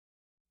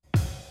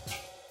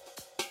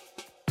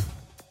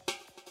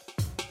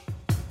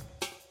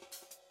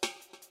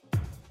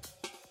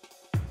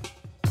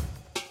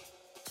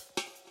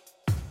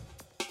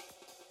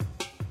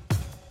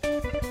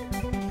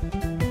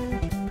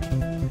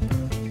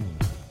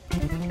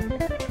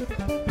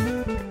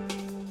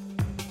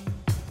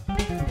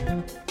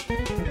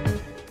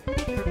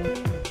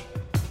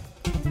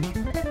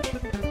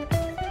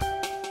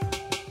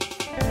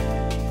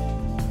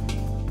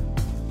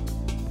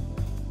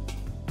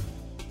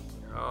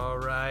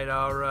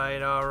All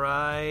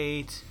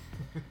right.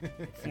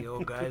 It's the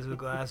Old Guys with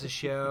Glasses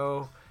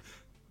show.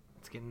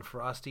 It's getting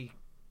frosty,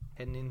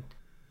 heading in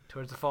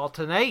towards the fall.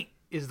 Tonight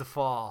is the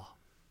fall.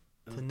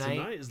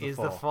 Tonight is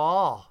the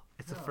fall.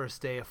 It's the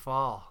first day of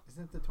fall.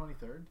 Isn't it the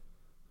 23rd?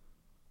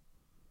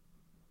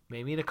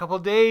 Got a couple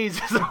days.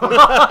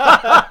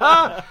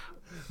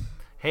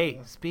 Hey,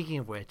 speaking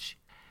of which,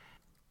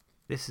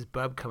 this is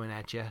Bub coming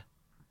at you.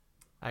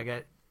 I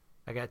got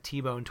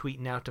T-Bone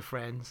tweeting out to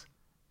friends,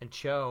 and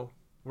Cho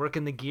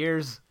working the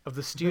gears of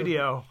the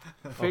studio,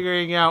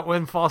 figuring out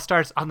when fall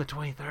starts on the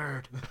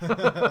 23rd.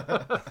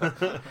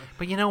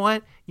 But you know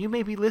what? You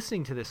may be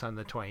listening to this on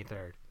the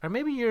 23rd, or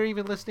maybe you're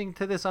even listening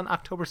to this on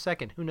October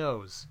 2nd. Who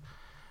knows?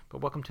 But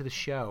welcome to the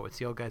show. It's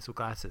the Old Guys with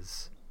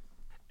Glasses,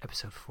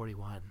 episode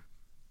 41.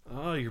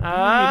 Oh, you're bringing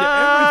me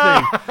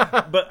to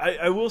everything. But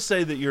I will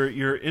say that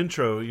your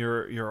intro,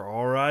 you're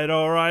all right.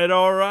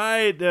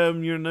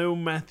 You're no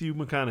Matthew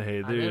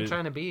McConaughey. I'm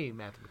trying to be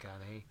Matthew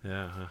McConaughey.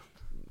 Yeah.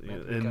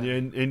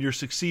 And you're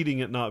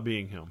succeeding at not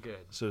being him. Good.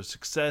 So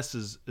success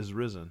is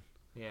risen.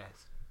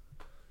 Yes.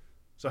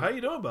 So how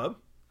you doing, bub?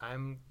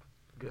 I'm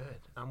good.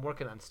 I'm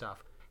working on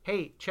stuff.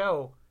 Hey,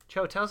 Cho,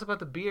 tell us about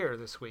the beer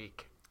this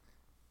week.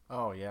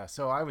 Oh, yeah.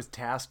 So I was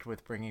tasked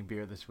with bringing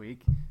beer this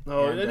week.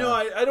 Oh, and, no,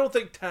 I don't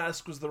think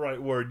task was the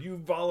right word. You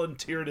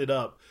volunteered it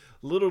up.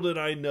 Little did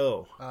I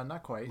know.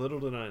 Not quite.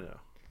 Little did I know.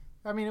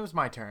 I mean, it was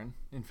my turn,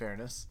 in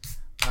fairness.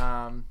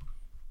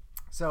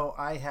 So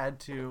I had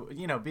to,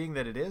 being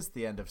that it is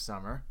the end of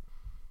summer,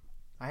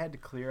 I had to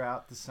clear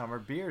out the summer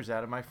beers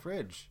out of my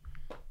fridge.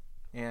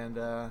 And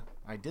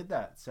I did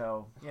that.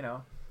 So,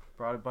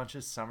 brought a bunch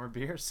of summer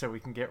beers so we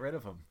can get rid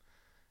of them.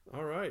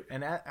 All right.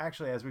 And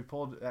actually, as we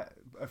pulled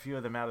a few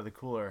of them out of the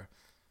cooler,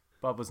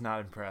 Bub was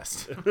not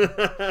impressed.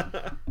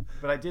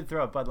 But I did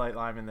throw a Bud Light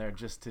Lime in there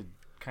just to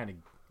kind of,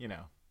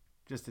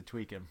 just to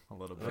tweak him a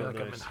little I bit. feel like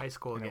I'm in high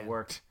school and again. it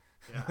worked.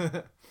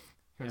 Yeah.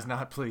 He was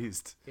not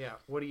pleased. Yeah.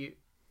 What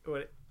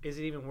is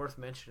it even worth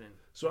mentioning?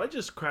 So I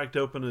just cracked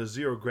open a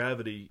Zero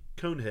Gravity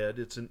Conehead.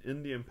 It's an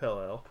Indian Pale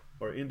Ale,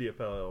 or India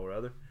Pale Ale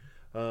rather,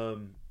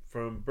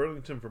 from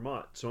Burlington,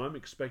 Vermont. So I'm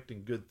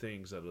expecting good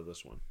things out of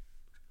this one.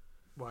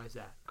 Why is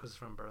that? Because it's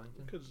from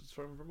Burlington? Because it's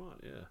from Vermont,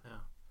 yeah. Oh.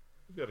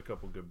 We've got a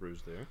couple good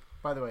brews there.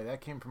 By the way,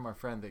 that came from our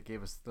friend that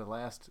gave us the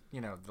last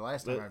time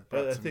I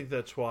brought I some think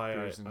that's why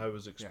beers and- I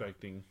was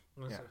expecting.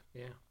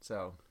 Yeah.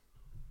 So,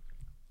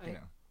 it's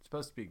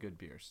supposed to be good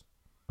beers.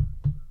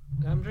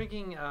 I'm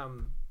drinking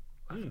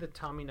the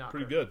Tommy Knocker.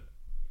 Pretty good.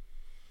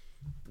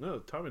 No,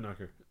 Tommy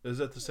Knocker. Is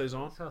that the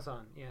Saison?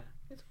 Saison, yeah.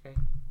 It's okay.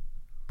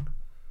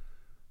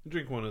 You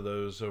drink one of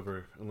those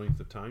over a length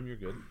of time, you're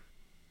good.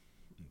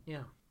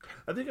 Yeah.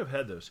 I think I've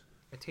had those.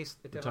 It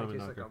definitely Tommy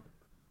tastes like Knocker.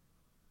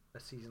 a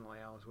seasonal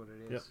ale is what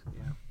it is. Yep.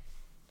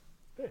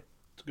 Yeah. Hey,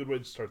 it's a good way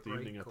to start the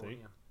Very evening, cool, I think.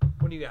 yeah.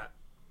 What do you got,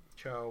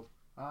 Cho?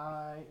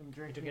 I am You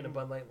drinking. drinking a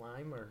Bud Light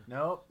Lime or?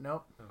 Nope.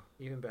 Oh,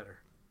 even better.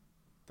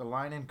 The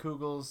Line and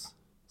Kugel's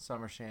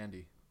Summer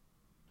Shandy.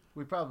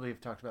 We probably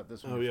have talked about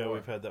this one Oh, before. yeah,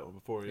 we've had that one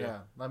before, yeah.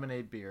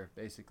 Lemonade beer,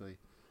 basically.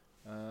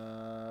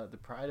 The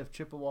Pride of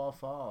Chippewa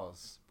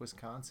Falls,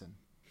 Wisconsin.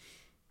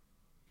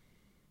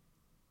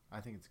 I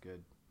think it's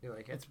good. You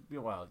like it?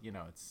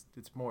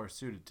 It's more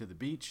suited to the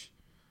beach,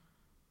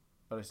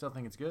 but I still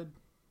think it's good.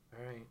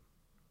 All right.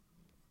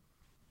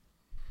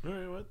 All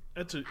right,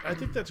 what? I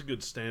think that's a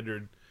good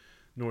standard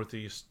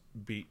Northeast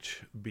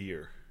beach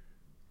beer.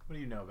 What do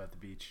you know about the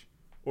beach?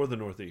 Or the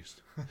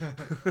Northeast.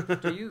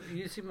 Do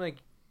you seem like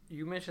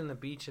you mentioned the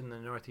beach and the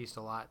Northeast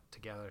a lot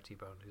together,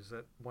 T-Bone. Is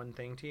that one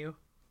thing to you?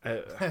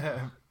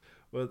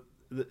 Well,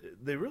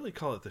 they really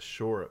call it the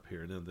shore up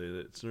here. No,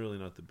 it's really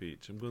not the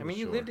beach.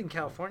 You lived in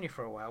California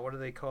for a while. What do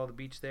they call the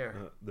beach there?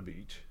 The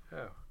beach,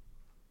 Oh.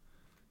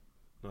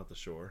 not the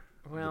shore.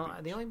 Well,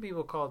 The the only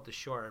people call it the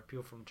shore are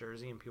people from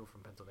Jersey and people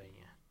from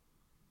Pennsylvania.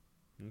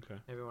 Okay.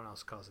 Everyone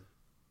else calls it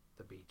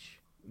the beach.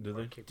 Do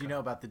Or they? Cape Do you know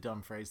Cod. about the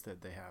dumb phrase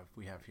that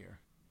we have here?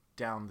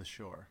 Down the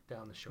shore.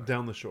 Down the shore?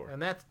 Down the shore.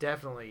 And that's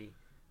definitely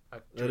a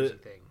That Jersey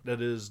is- thing.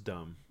 That is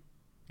dumb.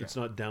 Yeah. It's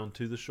not down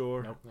to the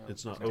shore. Nope. No,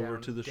 It's not down- over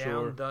to the down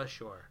shore. the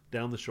shore.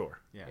 Down the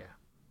shore. Yeah. Yeah.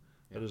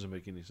 That doesn't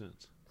make any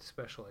sense.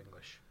 Special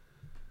English.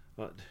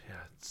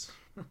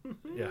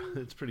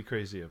 It's pretty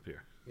crazy up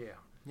here. Yeah.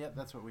 Yeah,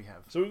 that's what we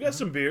have. So we've got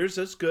some beers.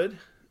 That's good.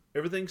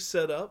 Everything's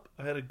set up.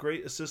 I had a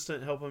great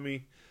assistant helping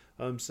me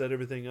set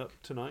everything up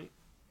tonight.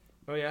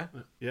 Oh, yeah?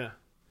 Yeah.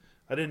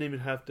 I didn't even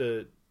have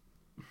to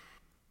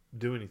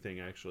do anything,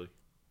 actually.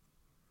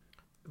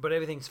 But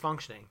everything's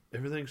functioning.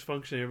 Everything's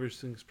functioning.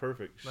 Everything's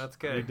perfect. That's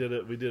good.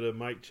 We did a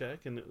mic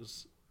check, and it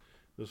was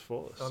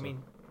flawless. So, I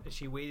mean,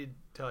 she waited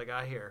till I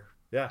got here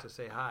yeah. to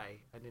say hi.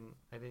 I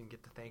didn't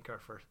get to thank her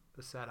for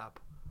the setup.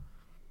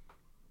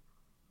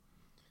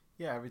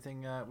 Yeah,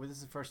 everything. This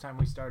is the first time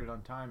we started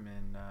on time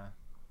in,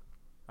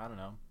 I don't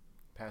know,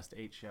 past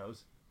 8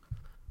 shows.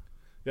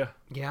 Yeah.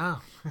 Yeah.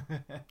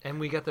 And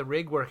we got the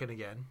rig working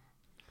again.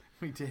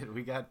 We did.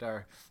 We got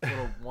our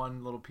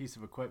little piece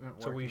of equipment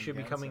working. So we should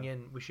be again, coming so-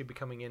 in. We should be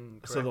coming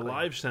in. So the correctly.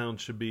 live sound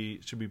should be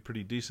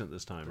pretty decent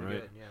this time, Pretty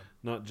right? good, yeah.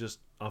 Not just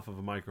off of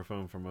a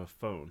microphone from a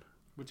phone.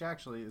 Which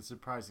actually is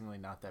surprisingly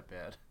not that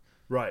bad.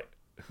 Right.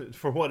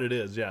 For what it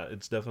is, yeah,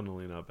 it's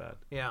definitely not bad.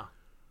 Yeah.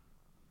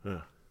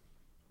 Huh.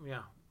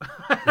 Yeah.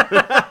 What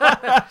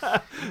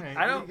don't-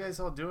 are you guys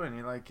all doing?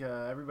 You like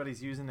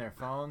everybody's using their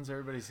phones.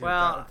 Everybody's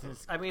Well,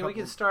 there's I mean, a we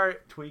can couple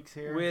start tweaks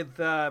here. with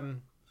Well,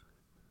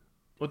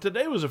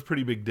 today was a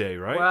pretty big day,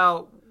 right?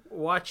 well,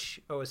 Watch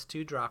OS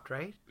 2 dropped,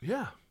 right?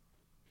 yeah.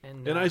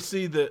 And And I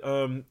see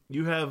that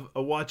you have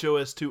a Watch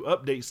OS 2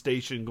 update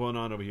station going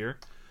on over here.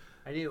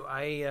 I do.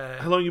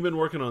 How long you been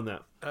working on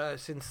that?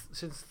 Since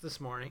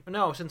this morning.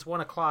 No, since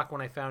 1:00 when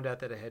I found out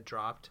that it had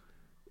dropped.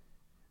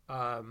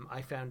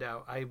 I found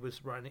out I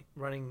was running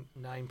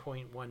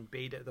 9.1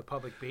 beta, the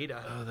public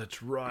beta, Oh,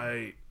 that's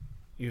right.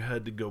 You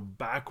had to go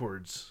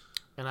backwards.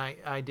 and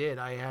I did.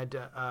 I had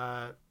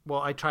to,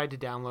 well, I tried to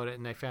download it,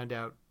 and I found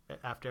out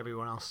after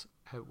everyone else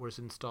was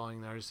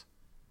installing theirs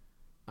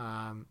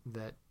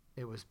that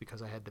it was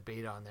because I had the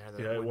beta on there.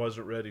 That Yeah, it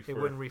wasn't ready for it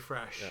wouldn't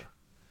refresh. Yeah.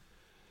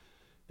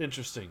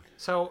 Interesting.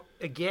 So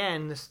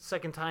again, this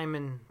second time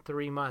in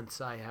 3 months,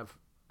 I have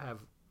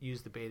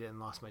used the beta and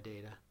lost my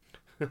data.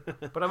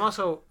 But I'm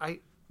also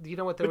you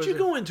know what? But you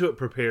go into it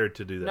prepared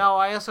to do that. No,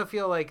 I also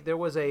feel like there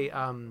was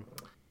a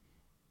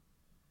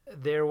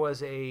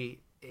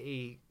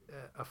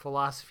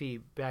philosophy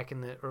back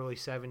in the early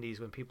 70s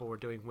when people were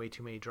doing way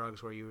too many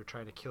drugs where you were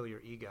trying to kill your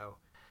ego.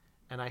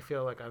 And I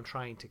feel like I'm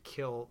trying to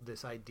kill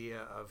this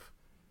idea of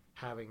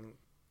having...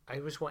 I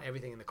just want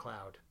everything in the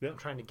cloud. Yeah. I'm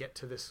trying to get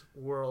to this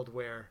world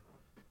where...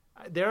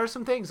 There are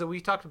some things that we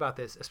talked about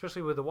this,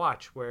 especially with the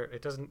watch, where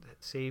it doesn't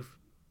save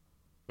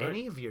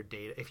any of your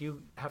data. If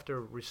you have to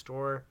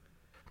restore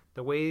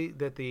the way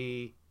that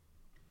the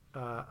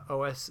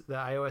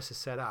iOS is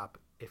set up,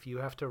 if you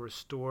have to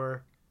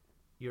restore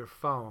your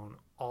phone,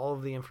 all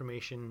of the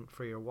information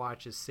for your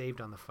watch is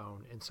saved on the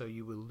phone, and so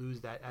you will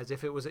lose that as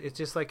if it's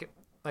just like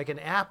an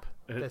app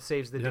that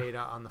saves the data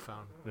on the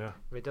phone. Yeah.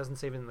 If it doesn't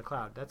save it in the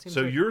cloud, that seems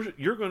So like,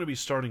 you're going to be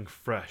starting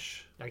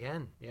fresh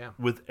again, yeah.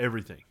 with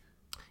everything.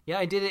 Yeah,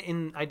 I did it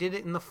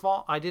in the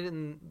fall. I did it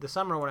in the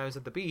summer when I was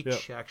at the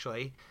beach. Yep.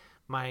 Actually,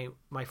 my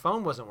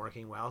phone wasn't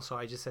working well, so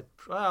I just said,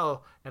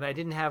 well, and I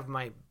didn't have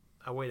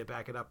a way to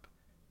back it up,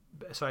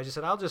 so I just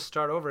said I'll just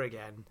start over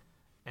again.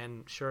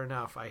 And sure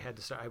enough, I had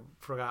to start. I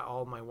forgot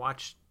all my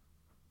watch.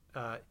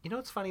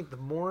 It's funny.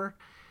 When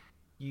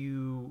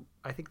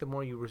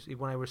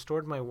I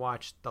restored my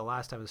watch the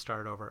last time I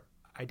started over,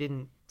 I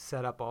didn't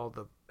set up all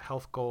the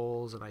health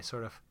goals, and I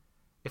sort of.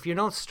 If you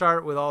don't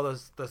start with all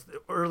those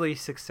early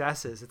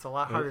successes, it's a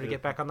lot harder to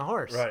get back on the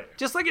horse. Right.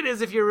 Just like it is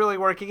if you're really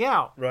working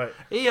out. Right.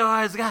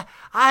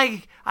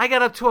 I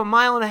got up to 1.5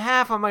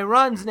 miles on my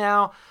runs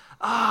now,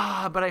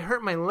 but I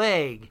hurt my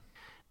leg.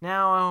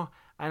 Now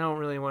I don't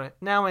really want to.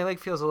 Now my leg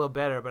feels a little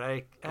better, but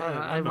I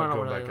I'm not don't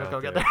going really back go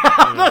out get there.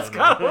 there. That's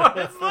kind of what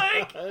it's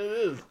like. It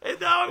is. It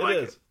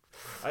It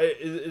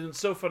is. It's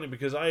so funny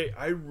because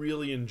I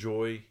really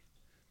enjoy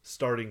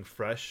starting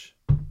fresh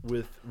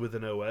with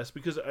an OS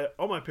because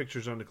all my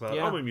pictures are on the cloud,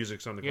 Yeah. all my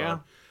music's on the cloud.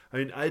 I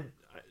mean,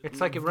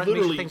 It's like it makes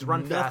literally things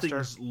run faster.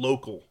 nothing's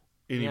local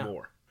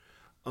anymore.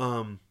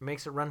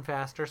 Makes it run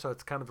faster, so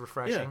it's kind of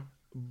refreshing.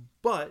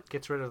 But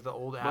Gets rid of the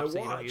old my apps that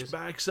you don't watch use.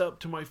 backs up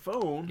to my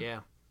phone, Yeah.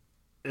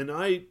 and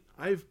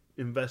I've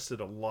invested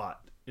a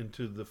lot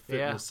into the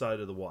fitness side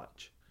of the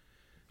watch.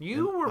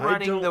 You And were I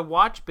running don't- the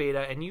watch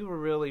beta, and you were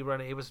really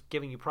running. It was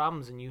giving you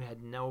problems, and you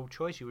had no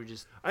choice. You were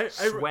just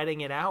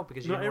sweating it out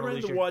because you No, didn't I want to ran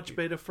lose the your watch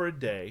beta for a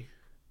day,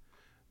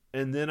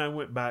 and then I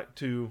went back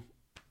to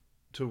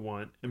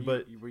one.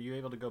 But were you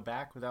able to go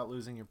back without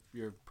losing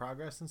your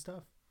progress and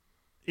stuff?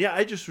 yeah,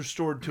 I just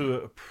restored to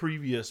a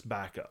previous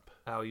backup.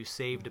 Oh, you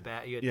saved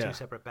you had Yeah. 2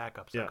 separate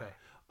backups. Yeah. Okay.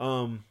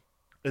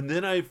 And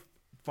then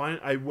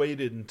I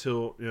waited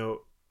until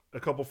a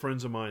couple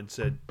friends of mine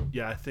said,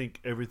 "Yeah, I think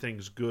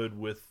everything's good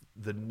with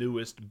the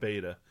newest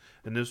beta,"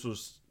 and this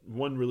was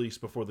one release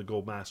before the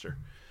Gold Master.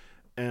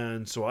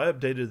 And so I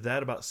updated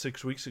that about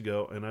 6 weeks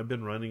ago, and I've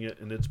been running it,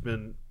 and it's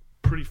been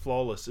pretty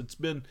flawless. It's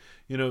been,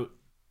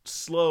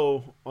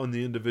 slow on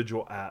the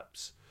individual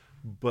apps,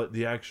 but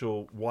the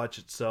actual watch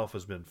itself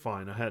has been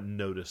fine. I hadn't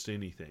noticed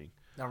anything.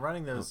 Now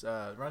running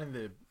running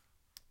the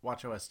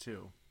WatchOS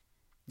 2,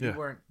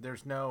 Yeah.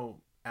 there's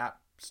no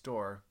app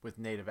store with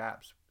native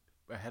apps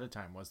ahead of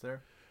time, was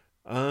there?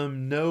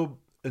 No,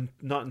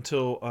 not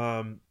until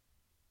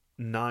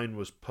 9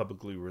 was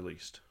publicly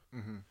released.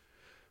 Mm-hmm.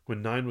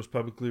 When 9 was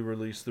publicly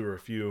released, there were a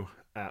few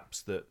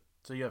apps that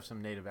So you have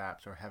some native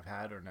apps, or have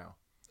had, or no?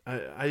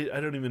 I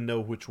don't even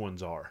know which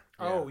ones are.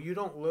 Oh, you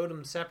don't load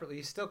them separately.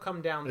 You still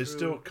come down. They through,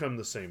 still come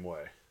the same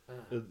way.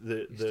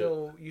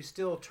 You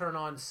still turn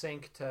on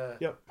sync to.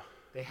 Yep.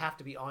 They have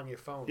to be on your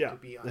phone Yeah. to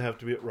be on. They have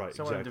to be right.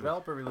 So exactly. when a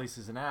developer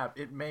releases an app,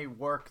 it may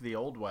work the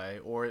old way,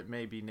 or it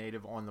may be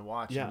native on the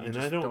watch. Yeah, and you and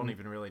just I don't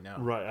even really know.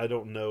 Right. I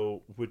don't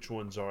know which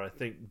ones are. I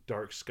think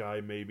Dark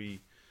Sky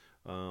maybe.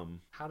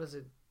 How does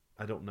it?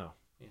 I don't know.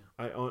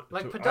 Yeah.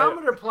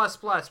 Pedometer Plus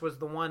Plus was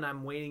the one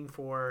I'm waiting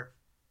for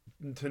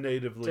to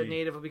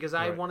natively. because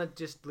I Right. want to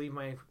just leave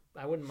my.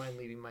 I wouldn't mind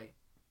leaving my.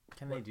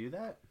 Can they do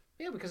that?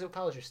 Yeah, because it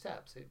follows your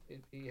steps. It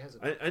has.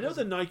 I know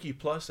the Nike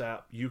Plus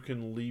app. You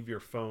can leave your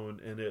phone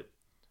and it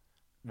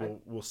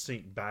will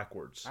sync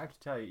backwards. I have to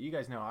tell you, you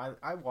guys know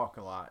I walk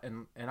a lot,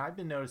 and I've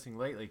been noticing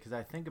lately because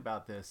I think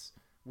about this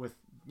with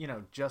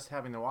just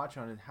having the watch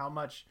on, and how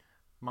much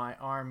my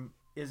arm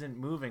isn't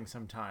moving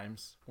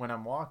sometimes when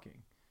I'm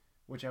walking,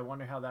 which I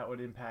wonder how that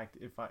would impact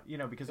if I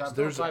because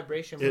there's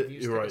vibration. When you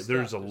you're right. step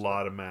There's a there's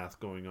lot of math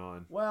going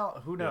on.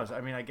 Well, who knows?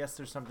 I mean, I guess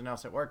there's something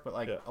else at work, but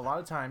a lot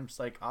of times,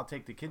 I'll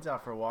take the kids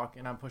out for a walk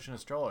and I'm pushing a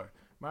stroller.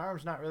 My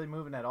arm's not really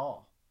moving at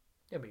all.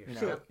 Yeah, but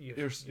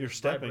you're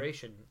stepping.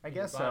 Vibration. I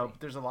guess so.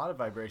 There's a lot of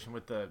vibration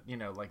with the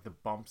like the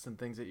bumps and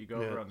things that you go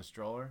over on the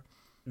stroller.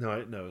 No,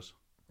 it knows.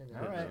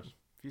 All right,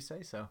 if you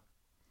say so.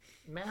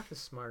 Math is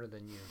smarter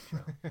than you, Joe.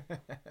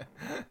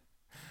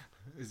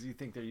 You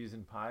think they're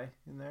using pi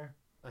in there?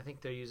 I think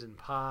they're using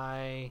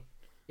pi,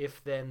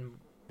 if then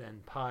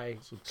pi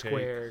Some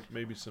squared. cake,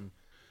 maybe some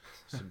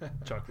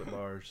chocolate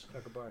bars.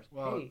 Chocolate bars.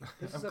 Well, hey,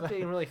 this is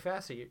updating really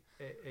fast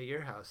at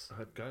your house.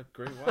 I've got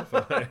great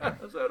Wi-Fi.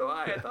 So do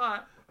I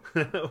thought.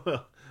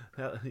 Well,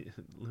 let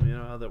me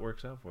know how that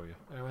works out for you.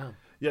 Oh, well.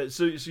 Yeah,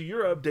 so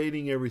you're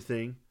updating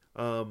everything.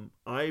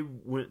 I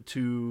went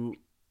to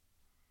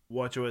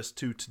WatchOS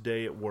 2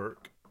 today at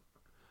work.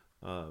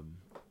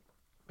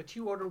 But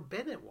you ordered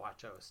Bennett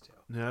WatchOS 2.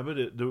 Yeah, but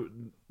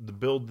the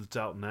build that's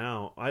out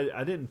now,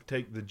 I didn't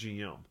take the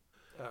GM.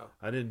 Oh.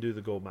 I didn't do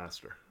the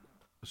Goldmaster.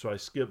 So I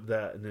skipped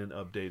that and then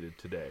updated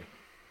today.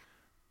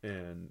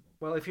 And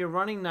well, if you're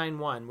running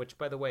 9.1, which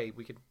by the way,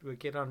 we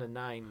get on to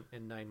 9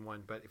 and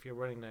 9.1, but if you're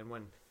running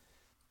 9.1,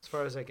 as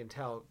far as I can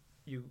tell,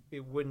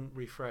 it wouldn't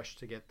refresh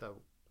to get the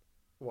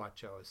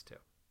WatchOS 2.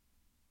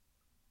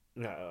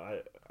 yeah,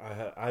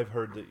 I've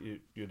heard that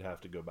you'd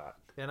have to go back.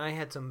 And I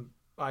had some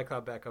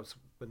iCloud backups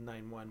with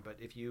 9.1, but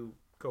if you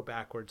go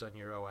backwards on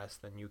your OS,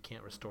 then you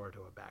can't restore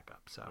to a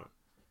backup. So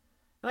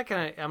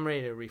I'm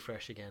ready to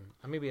refresh again.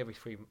 Maybe every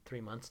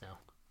 3 months now.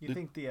 You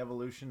think the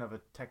evolution of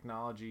a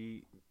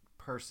technology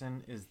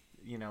person is,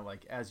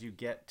 as you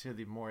get to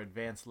the more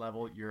advanced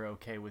level, you're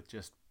okay with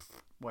just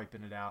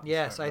wiping it out?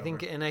 Yes, I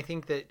think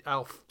that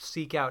I'll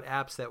seek out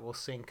apps that will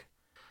sync,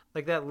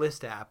 like that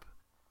List app.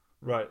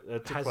 Right,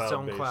 that's has its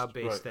own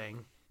cloud-based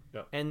thing.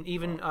 Yeah. And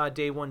even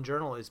Day One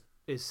Journal is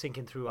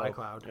syncing through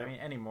iCloud. I mean,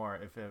 anymore,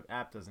 if an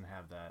app doesn't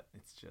have that,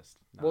 it's just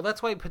not. Well,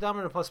 that's why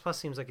Pedometer Plus Plus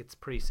seems like it's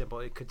pretty simple.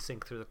 It could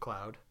sync through the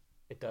cloud.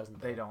 It doesn't.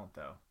 They don't,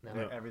 though.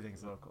 No.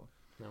 Everything's local.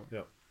 No.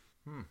 Yeah.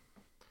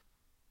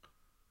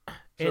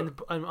 And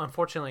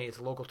unfortunately,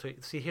 it's local to.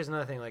 See, here's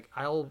another thing. Like,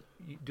 I'll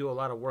do a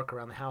lot of work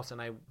around the house, and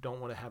I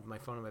don't want to have my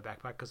phone in my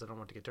backpack because I don't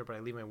want to get dirt. But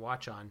I leave my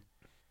watch on.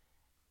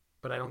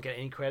 But I don't get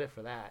any credit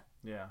for that.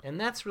 Yeah. And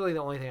that's really the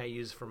only thing I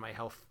use for my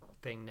health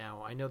thing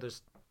now. I know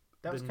there's.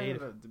 That was kind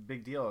of a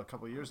big deal a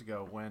couple of years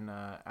ago when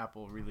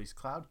Apple released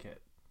CloudKit,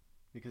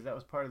 because that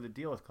was part of the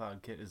deal with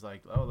CloudKit. Is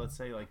like, let's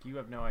say you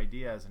have no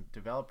idea as a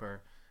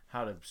developer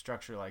how to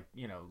structure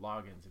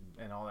logins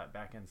and all that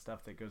back end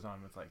stuff that goes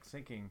on with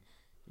syncing.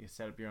 You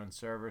set up your own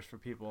servers for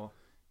people.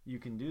 You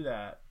can do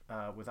that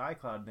with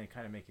iCloud, and they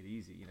kind of make it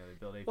easy. They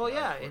build APIs. Well,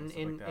 yeah,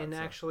 and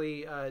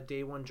actually,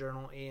 Day One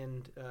Journal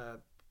and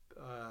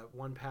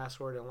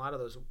 1Password and a lot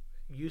of those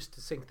used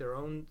to sync their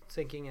own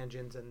syncing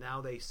engines, and now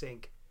they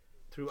sync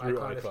through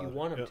iCloud if you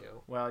want them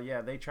to. Well,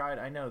 yeah, they tried.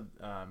 I know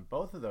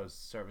both of those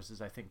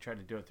services, I think, tried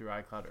to do it through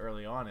iCloud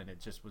early on, and it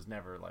just was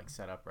never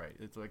set up right.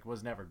 It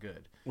was never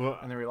good. Well,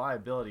 and the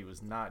reliability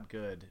was not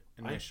good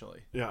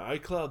initially.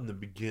 iCloud in the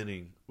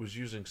beginning was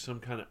using some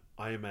kind of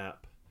IMAP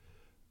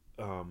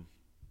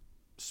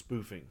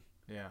spoofing.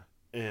 Yeah.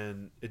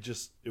 And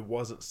it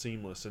wasn't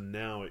seamless, and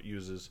now it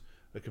uses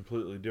a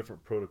completely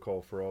different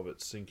protocol for all of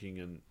its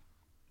syncing and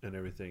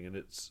everything, and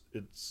it's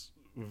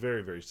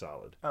very, very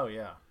solid. Oh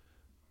yeah.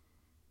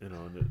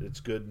 And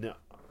it's good now.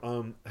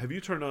 Have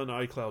you turned on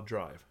iCloud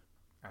Drive?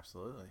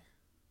 Absolutely.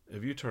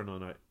 Have you turned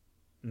on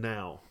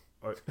now?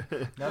 Well,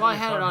 I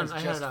had it on.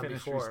 I had it on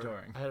before.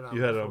 Restoring.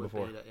 You had it on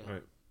before, beta, yeah.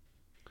 Right?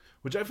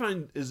 Which I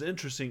find is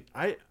interesting.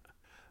 You're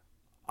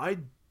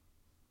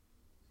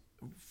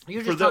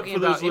just talking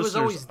about. It was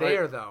always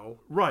there, though.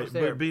 Right,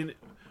 but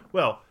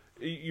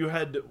you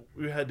had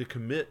to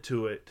commit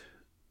to it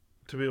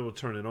to be able to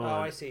turn it on.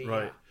 Oh, I see.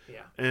 Right.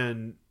 Yeah.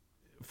 And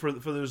for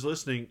those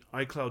listening,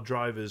 iCloud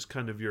Drive is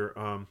kind of your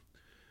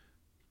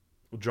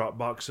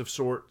Dropbox of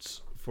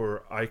sorts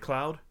for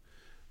iCloud.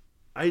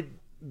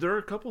 There are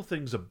a couple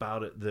things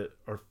about it that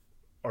are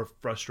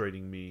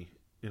frustrating me.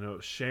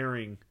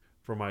 Sharing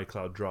from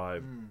iCloud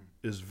Drive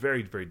is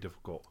very, very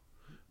difficult.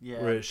 Yeah,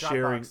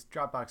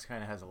 Dropbox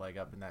kind of has a leg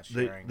up in that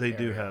sharing. They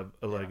do have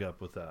a leg up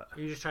with that. Are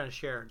you just trying to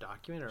share a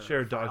document or share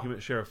a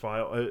document, share a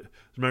file? As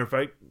a matter of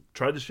fact,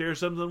 tried to share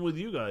something with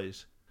you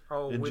guys.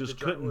 And just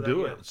couldn't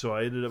do it. So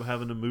I ended up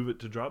having to move it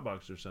to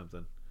Dropbox or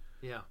something.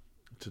 Yeah.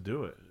 To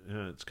do it.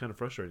 Yeah, it's kind of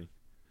frustrating.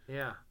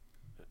 Yeah.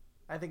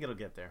 I think it'll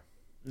get there.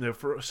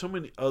 For so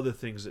many other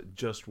things that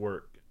just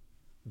work,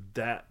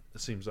 that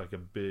seems like a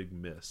big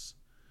miss.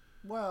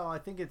 Well, I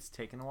think it's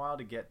taken a while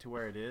to get to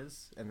where it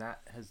is, and that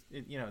has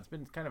it's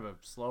been kind of a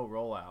slow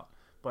rollout.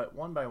 But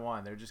one by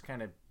one, they're just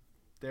kind of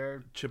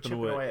they're Chipping chipping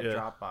away, away at yeah.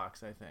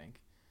 Dropbox, I think.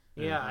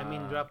 Yeah, I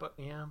mean,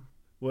 yeah.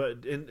 Well,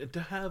 and to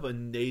have a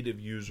native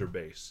user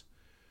base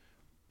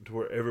to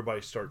where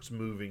everybody starts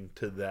moving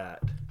to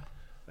that,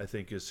 I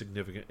think is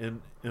significant.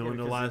 And Yeah, in the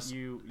because last,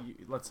 you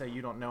let's say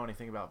you don't know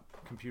anything about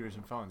computers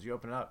and phones. You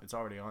open it up, it's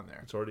already on there.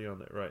 it's already on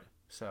there, right?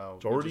 So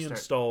It's already you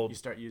just installed. You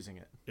start using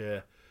it.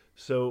 Yeah.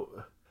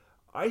 So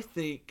I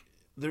think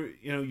there,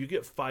 you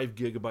get 5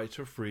 gigabytes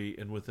for free,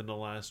 and within the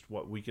last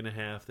week and a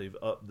half, they've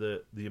upped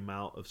the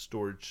amount of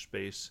storage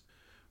space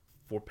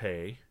for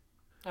pay.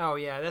 Oh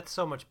yeah, that's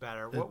so much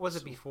better. What was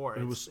it before?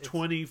 It was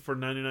 20 for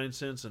 99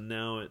 cents, and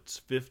now it's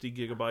 50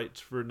 gigabytes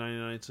for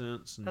 99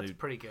 cents. And That's they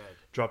pretty good.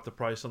 dropped the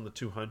price on the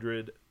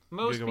 200.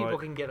 Most gigabyte. people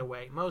can get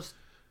away. Most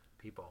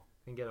people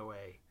can get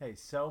away. Hey,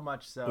 so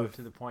much so Oof.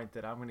 to the point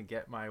that I'm going to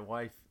get my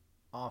wife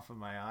off of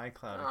my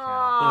iCloud account.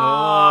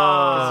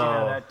 Oh. Because,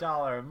 Oh, that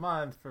 $1 a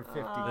month for 50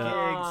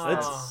 Oh.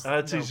 gigs.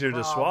 that's no easier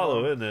to problem.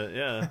 swallow, isn't it?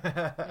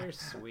 Yeah. You're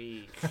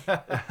sweet. Does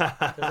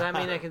that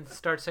mean I can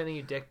start sending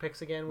you dick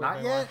pics again? With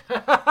Not my yet.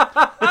 wife?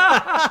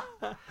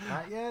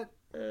 Not yet.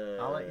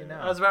 I'll let you know.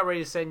 I was about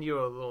ready to send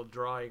you a little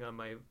drawing on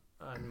my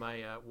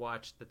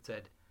watch that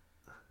said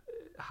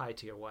 "Hi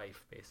to your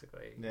wife,"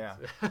 basically. Yeah.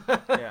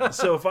 Yeah.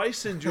 So if I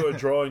send you a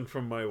drawing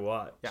from my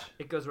watch, Yeah.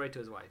 It goes right to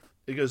his wife.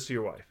 it goes to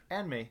your wife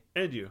And me.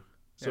 and you.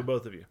 So Yeah.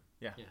 both of you.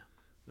 Yeah. Yeah.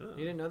 Oh, You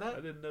didn't know that?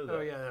 I didn't know that.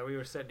 Oh yeah, we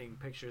were sending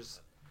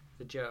pictures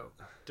to Joe,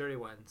 dirty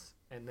ones,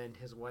 and then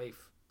his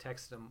wife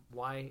texted him,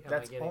 "Why am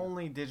That's I getting?"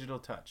 only digital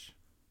touch.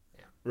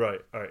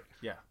 Right. All right.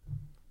 Yeah.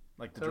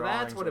 Like the So drawings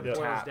that's what or it the boils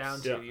taps. down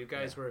to. Yeah. You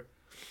guys were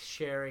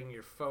sharing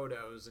your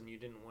photos, and you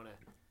didn't want to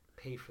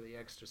pay for the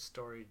extra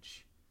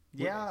storage.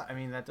 Yeah, I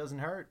mean, that doesn't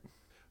hurt.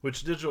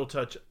 Which digital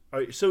touch? All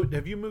right. So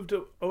have you moved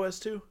to OS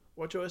 2?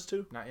 Watch OS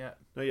 2? Not yet.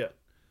 Not yet.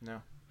 No.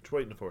 What you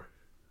waiting for?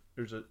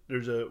 There's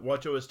a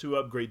Watch OS 2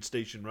 upgrade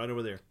station right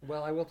over there.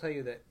 Well, I will tell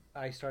you that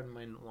I started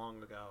mine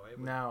long ago.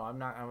 No, I'm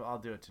not. I'll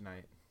do it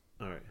tonight.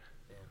 All right.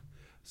 Yeah.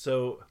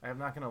 So. I'm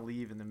not going to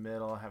leave in the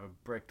middle, have a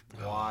bricked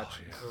watch.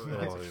 Oh, Oh,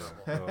 that's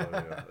yeah. trouble. Oh,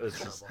 yeah. It's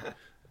just, Trouble.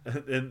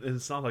 and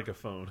it's not like a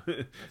phone.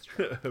 That's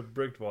true. A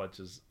bricked watch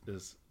is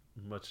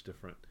much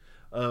different.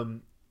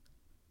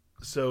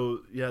 So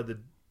yeah, the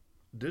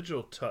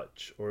digital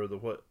touch or the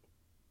what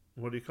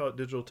do you call it?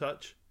 Digital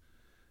touch.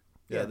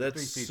 Yeah, the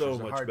that's 3 so features,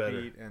 the much better.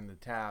 heartbeat and the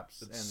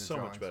taps It's and the so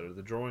drawings. much better.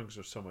 The drawings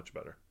are so much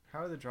better. How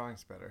are the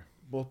drawings better?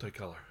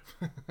 Multicolor.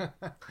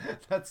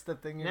 That's the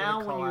thing you're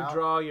Now, gonna when call you out?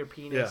 draw your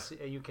penis,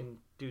 you can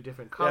do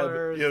different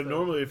colors. Yeah,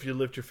 normally if you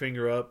lift your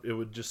finger up, it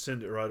would just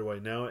send it right away.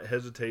 Now it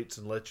hesitates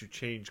and lets you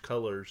change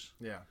colors.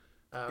 Yeah.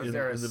 uh, Is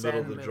there a in the middle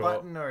of send the draw.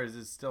 button or is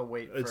it still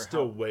wait for It's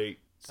still help? wait,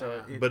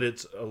 So it but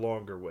it's a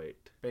longer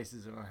wait.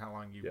 bases it on how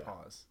long you Yeah.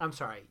 pause. I'm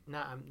sorry,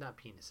 not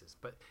penises,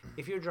 but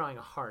if you're drawing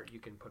a heart, you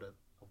can put a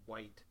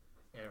white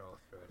arrow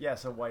through it.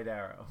 Yes, a white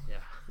arrow. Yeah.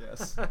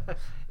 Yes.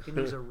 You can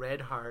use a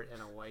red heart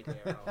and a white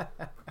arrow.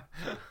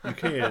 You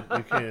can,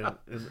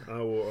 and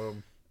I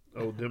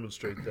will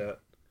demonstrate that.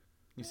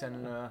 You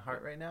sending a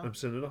heart right now? I'm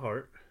sending a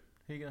heart.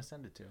 Who are you gonna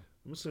send it to? I'm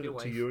gonna send Your it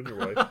to wife. you and your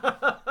wife.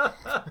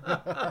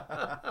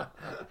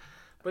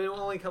 But it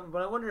will only come.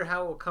 But I wonder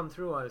how it will come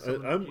through on.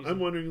 I'm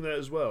wondering that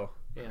as well.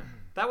 Yeah,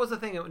 that was the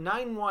thing. At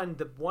 9.1,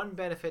 the one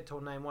benefit to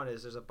 9.1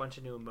 is there's a bunch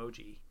of new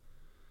emoji.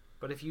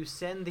 But if you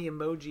send the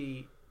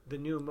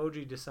new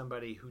emoji to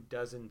somebody who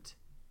doesn't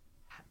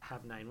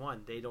have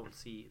 9.1, they don't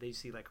see. They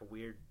see like a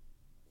weird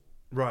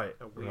Right.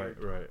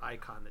 right.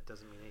 icon that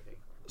doesn't mean anything.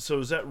 So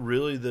is that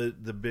really the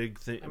big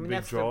thing? I mean, big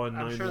that's draw in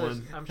I'm sure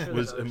 9.1 I'm sure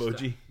was there's other emoji.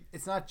 stuff.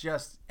 It's not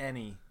just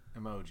any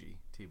emoji,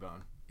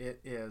 T-Bone.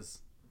 It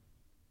is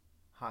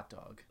hot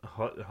dog. A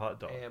hot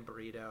dog. And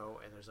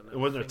burrito, and there's a It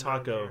wasn't a finger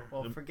in taco. there.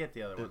 Well, forget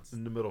the other ones.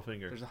 In the middle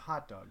finger. There's a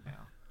hot dog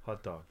now.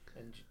 Hot dog.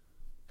 And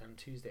on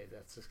Tuesday,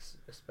 that's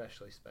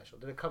especially special.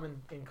 Did it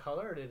come in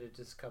color, or did it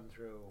just come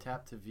through?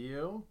 Tap to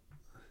view.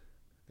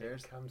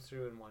 There's It comes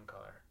through in one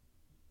color.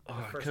 Oh,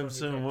 it first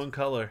comes one you in picked. one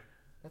color.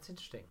 That's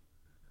interesting.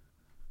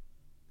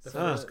 The so,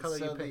 first color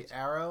so you the picked.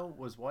 arrow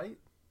was white.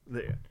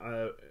 The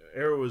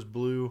arrow was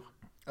blue.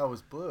 Oh, it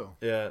was blue.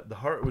 Yeah, the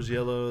heart was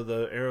yellow.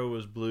 The arrow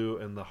was blue,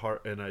 and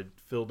I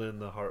filled in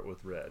the heart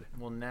with red.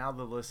 Well, now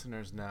the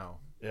listeners know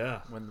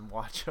Yeah. when the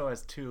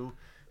WatchOS 2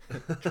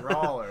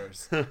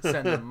 drawers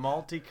send a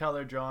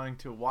multicolor drawing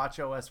to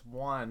WatchOS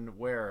 1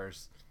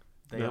 wearers,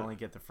 they Yeah. only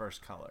get the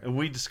first color. And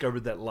we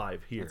discovered that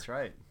live here. That's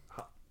right.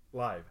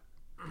 Live.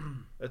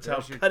 That's There's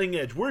how your- cutting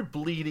edge. We're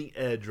bleeding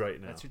edge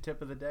right now. That's your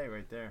tip of the day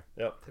right there.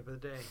 Yep. Tip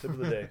of the day. Tip of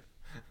the day.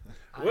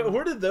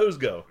 Where did those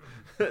go?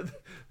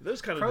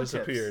 Those kind of Pro tips.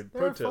 disappeared. They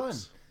Pro were fun.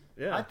 tips.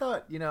 Yeah. I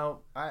thought,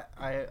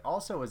 I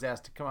also was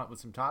asked to come up with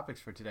some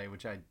topics for today,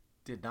 which I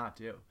did not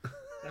do.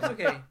 That's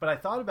okay. But I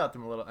thought about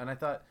them a little, and I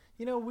thought,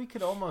 we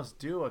could almost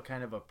do a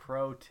kind of a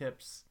pro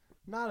tips,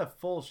 not a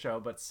full show,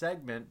 but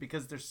segment,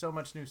 because there's so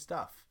much new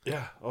stuff.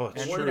 Yeah. Oh,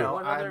 it's And, true.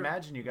 What I other-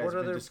 imagine you guys what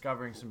have been other-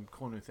 discovering some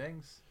cool new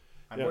things.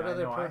 I Yeah. mean, What I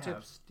other know pro I have.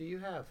 tips do you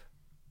have?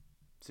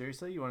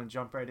 Seriously? You want to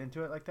jump right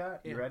into it like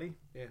that? You Yeah. ready?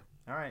 Yeah.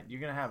 All right.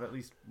 You're going to have at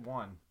least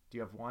one. Do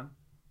you have one?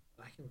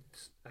 I can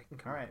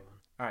come All up right. with one.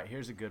 All right,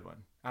 here's a good one.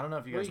 I don't know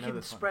if you Well, guys you know can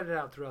this spread it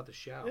out throughout the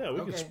show. Yeah, we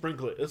Okay. can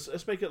sprinkle it.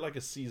 Let's make it like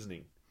a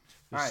seasoning.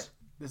 one. All right,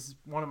 this is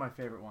one of my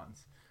favorite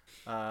ones.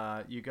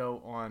 You go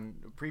on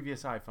a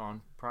previous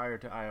iPhone prior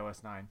to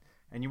iOS 9,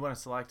 and you want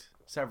to select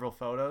several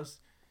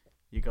photos.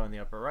 You go in the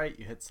upper right,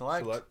 you hit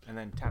select, and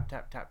then tap,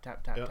 tap, tap,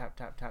 tap, tap, Yep. tap,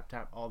 tap, tap,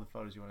 tap, all the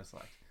photos you want to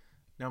select.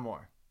 No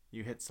more.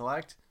 You hit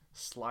select,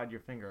 slide your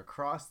finger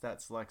across,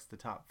 that selects the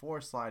top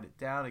 4, slide it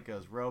down, it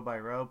goes row by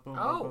row, boom,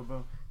 Oh. boom,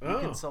 boom, boom. You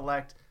Oh. can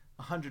select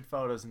 100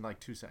 photos in like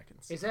 2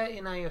 seconds. Is that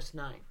in iOS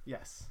 9?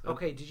 Yes.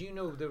 Okay, did you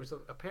know there was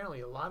apparently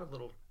a lot of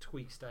little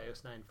tweaks to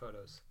iOS 9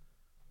 photos?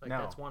 Like, No.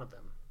 that's one of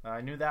them. I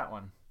knew that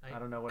one. I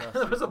don't know what else.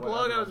 There was a what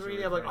blog other I was ones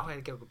reading. you're I'm like, oh, referring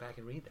I gotta go back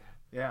and read that.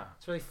 to. Yeah.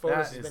 It's really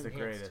photos That has is been the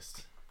enhanced.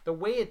 greatest. The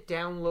way it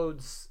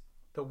downloads,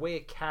 the way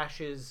it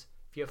caches,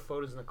 if you have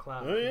photos in the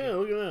cloud, Oh yeah,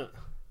 look at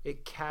that.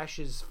 it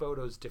caches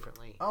photos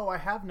differently. Oh, I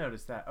have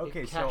noticed that.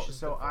 Okay, so caches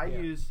so the- I yeah.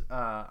 use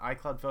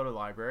iCloud Photo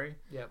Library,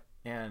 Yep.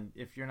 and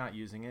if you're not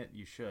using it,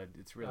 you should.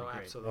 It's really Oh,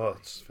 great. absolutely. Oh,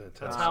 it's fantastic.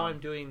 That's how I'm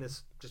doing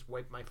this. Just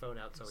wipe my phone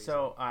out so easy.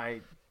 So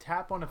I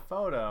tap on a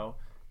photo.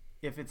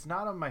 If it's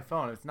not on my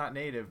phone, if it's not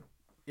native,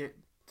 it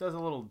does a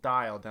little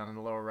dial down in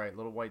the lower right,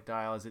 little white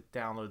dial as it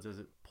downloads, as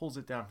it pulls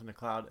it down from the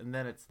cloud, and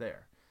then it's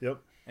there.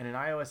 Yep. And in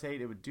iOS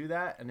 8, it would do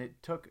that, and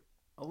it took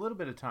a little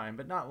bit of time,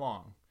 but not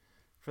long,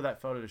 for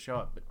that photo to show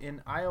up. But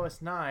in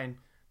iOS 9,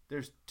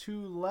 there's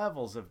 2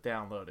 levels of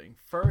downloading.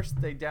 First,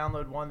 they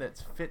download one that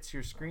fits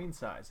your screen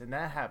size, and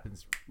that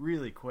happens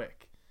really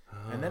quick.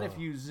 And then if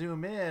you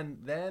zoom in,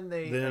 then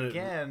they Then it-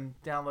 again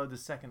download the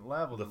second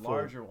level, the The full.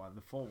 larger one,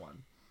 the full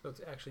one. So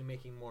it's actually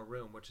making more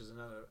room, which is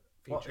another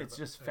feature. Well, it's but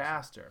just actually-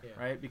 faster, yeah.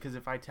 right? Because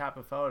if I tap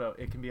a photo,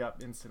 it can be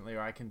up instantly,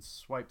 or I can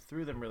swipe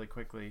through them really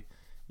quickly,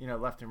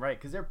 left and right,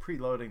 because they're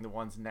preloading the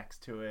ones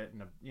next to it,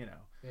 and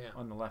Yeah.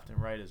 on the left and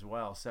right as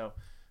well. So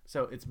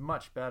it's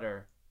much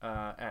better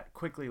at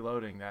quickly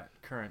loading that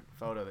current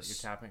photo that you're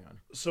tapping on.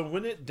 So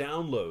when it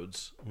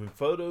downloads, when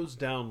Photos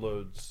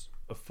downloads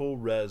a full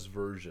res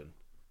version,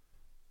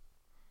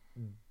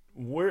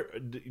 where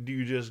do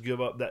you just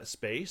give up that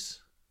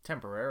space?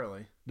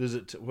 Temporarily, Does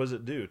it? What does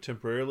it do?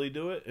 Temporarily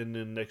do it, and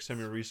then next time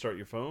you restart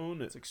your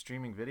phone, it's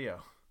streaming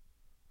video.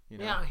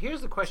 Yeah.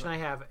 Here's the question I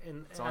have,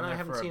 and on I there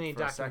haven't for a- seen any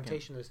for a second.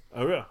 documentation of this.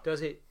 oh yeah,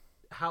 Does it?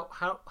 How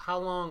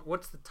long?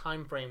 What's the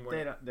time frame where?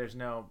 They don't, there's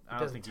no. I don't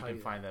doesn't think you tell can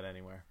you find that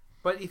anywhere.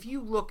 But if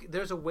you look,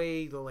 there's a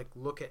way to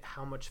look at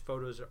how much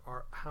photos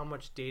are how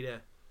much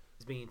data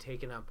is being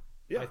taken up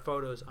Yeah. by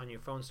photos on your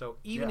phone. So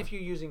even Yeah. if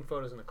you're using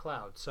photos in the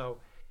cloud, so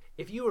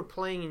if you were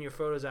playing in your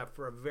Photos app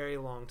for a very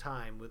long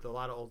time with a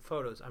lot of old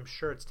photos, I'm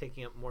sure it's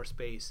taking up more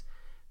space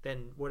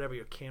than whatever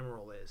your camera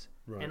roll is.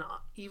 Right. And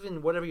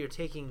even whatever you're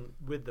taking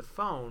with the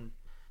phone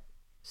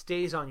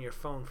stays on your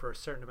phone for a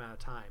certain amount of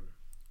time.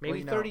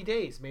 Maybe 30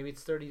 days. Maybe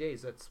it's 30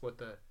 days. That's what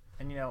the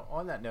And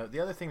on that note, the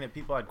other thing that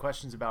people had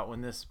questions about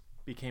when this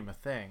became a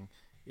thing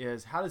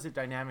is how does it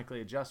dynamically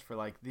adjust for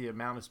the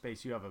amount of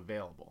space you have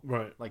available?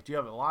 right. Like, do you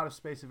have a lot of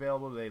space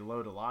available? Do they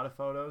load a lot of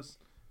photos,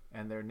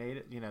 and they're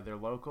native? They're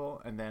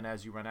local, and then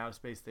as you run out of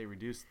space, they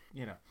reduce.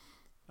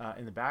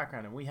 In the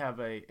background, and we have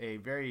a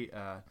very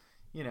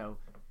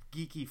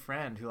geeky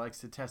friend who likes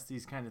to test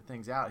these kind of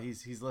things out.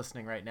 He's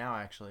listening right now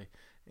actually,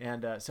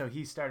 and so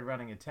he started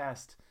running a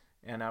test,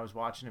 and I was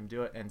watching him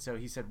do it, and so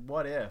he said,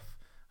 "What if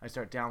I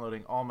start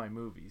downloading all my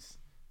movies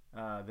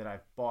that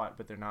I've bought,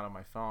 but they're not on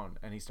my phone?"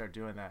 And he started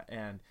doing that,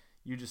 and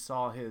you just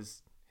saw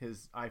his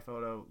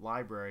iPhoto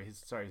library,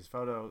 his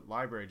photo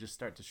library just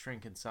start to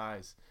shrink in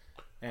size,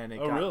 and it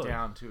got really?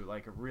 down to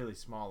a really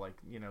small,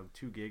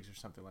 2 gigs or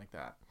something like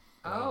that.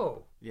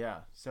 Oh,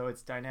 Yeah, so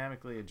it's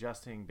dynamically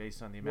adjusting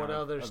based on the amount What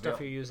of other stuff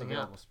you're using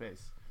available up?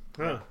 space.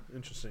 Huh,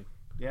 interesting.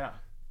 Yeah,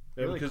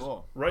 Yeah, really because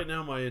cool. right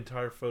now my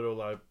entire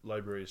photo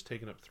library is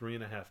taking up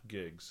 3.5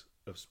 gigs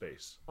of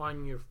space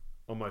on your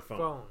on my phone.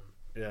 phone.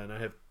 Yeah, and I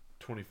have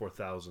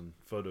 24,000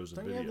 photos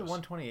Don't and you have videos. the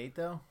 128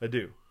 though? I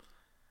do.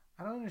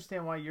 I don't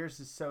understand why yours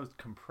is so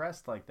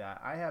compressed like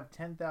that. I have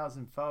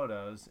 10,000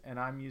 photos and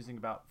I'm using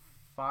about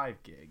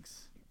 5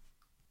 gigs.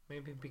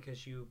 Maybe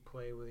because you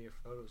play with your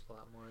photos a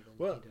lot more than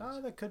Well, he does.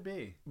 Oh, that could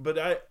be.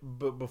 But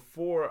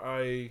before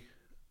I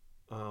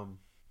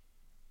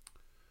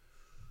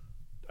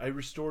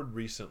restored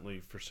recently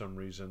for some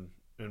reason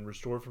and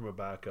restored from a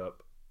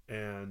backup,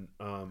 and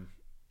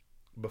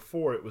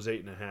before it was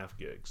 8.5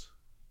 gigs,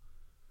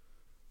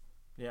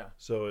 Yeah.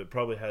 so it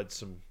probably had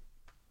some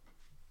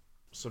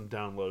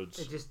downloads.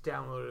 It just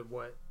downloaded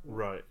what?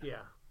 Right.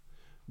 Yeah.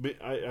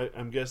 But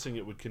I'm guessing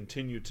it would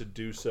continue to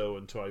do so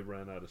until I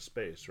ran out of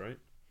space, right?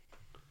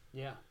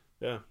 Yeah.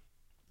 Yeah.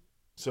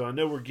 So I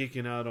know we're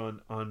geeking out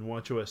on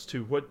WatchOS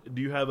 2. What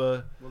do you have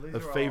a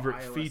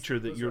favorite feature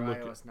that you're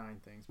looking? iOS 9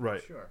 things, but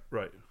Right. Sure.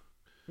 Right.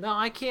 No,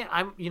 I can't.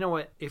 I'm. You know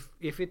what?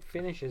 If it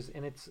finishes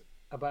and it's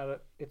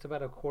about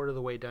a quarter of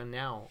the way done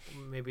now,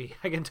 maybe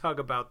I can talk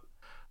about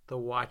the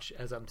watch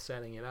as I'm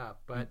setting it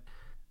up. But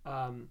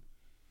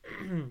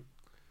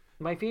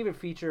my favorite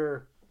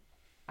feature,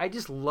 I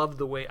just love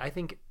the way. I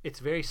think it's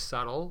very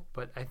subtle,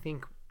 but I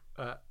think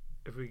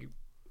if we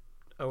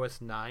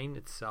OS 9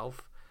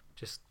 itself,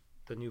 just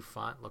the new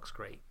font looks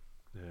great.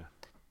 Yeah. And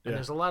Yeah.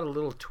 there's a lot of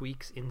little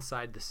tweaks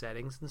inside the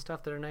settings and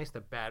stuff that are nice.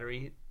 The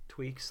battery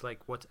tweaks,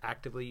 like what's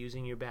actively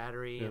using your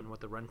battery and what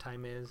the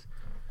runtime is.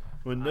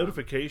 When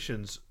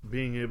notifications,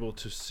 being able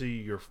to see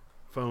your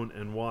phone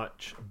and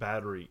watch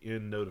battery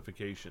in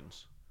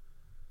notifications.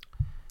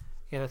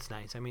 Yeah, that's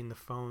nice. I mean, the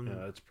phone.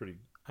 Yeah, that's pretty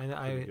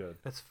good.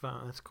 That's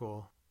fun. That's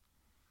cool.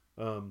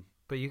 Um,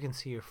 But you can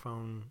see your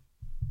phone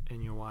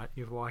and your watch.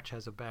 Your watch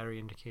has a battery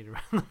indicator.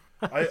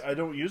 I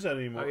don't use that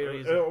anymore. Oh, you don't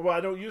use it? Well,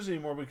 I don't use it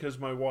anymore because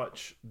my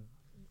watch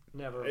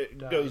never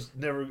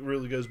never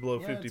really goes below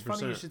 50%. It's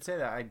funny you should say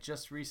that. I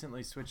just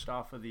recently switched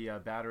off of the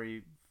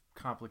battery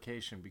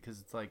complication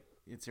because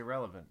it's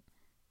irrelevant.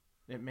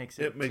 It makes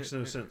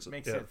no sense. It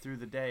makes it through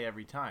the day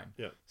every time.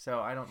 Yeah. So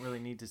I don't really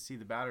need to see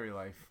the battery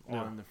life No.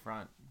 on the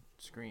front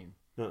screen.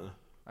 Uh-uh.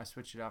 I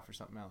switched it out for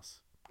something else.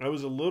 I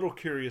was a little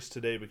curious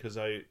today because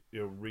I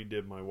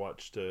redid my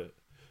watch to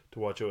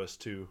watch OS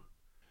 2,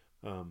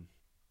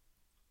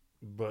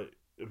 but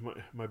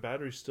my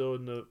battery's still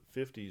in the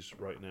 50s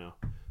right now,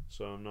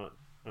 so I'm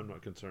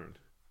not concerned.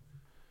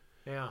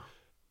 Yeah.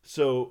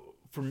 So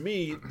for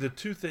me, the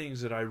two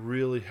things that I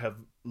really have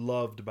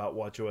loved about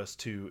WatchOS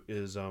 2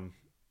 is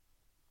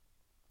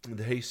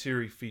the Hey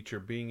Siri feature,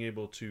 being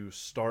able to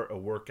start a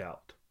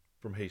workout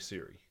from Hey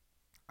Siri.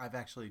 I've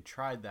actually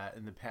tried that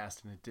in the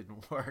past and it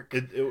didn't work.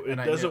 It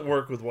And I doesn't knew-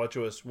 work with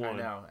WatchOS 1. I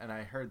know, and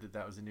I heard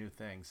that was a new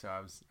thing, so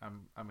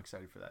I'm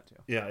excited for that too.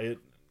 Yeah, it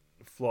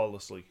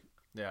flawlessly.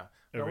 Yeah.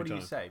 Now, Every what do you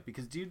time. say?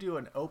 Because do you do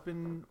an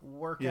open Yeah,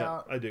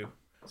 workout? I do.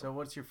 So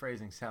what's your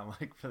phrasing sound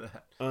like for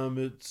that?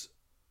 It's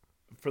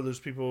for those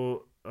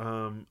people.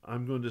 I'm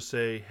going to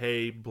say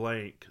 "Hey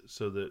blank"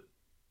 so that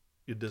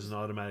it doesn't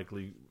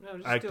automatically No,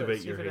 just activate do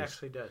it. See your if it Hey.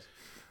 actually does.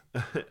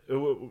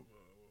 No,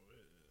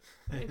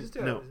 Hey, just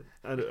do no.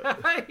 I don't-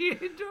 it. you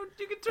can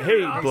turn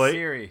Hey, it off. Blake.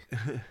 Siri.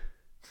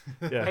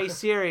 yeah. Hey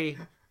Siri.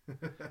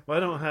 Well, I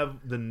don't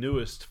have the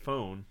newest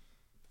phone,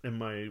 and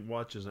my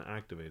watch isn't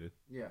activated.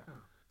 Yeah.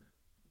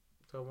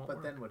 So it won't But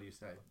work. then what do you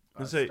say?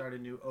 Let's say- Start a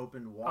new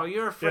open watch. Oh,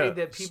 you're afraid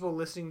Yeah. that people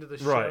listening to the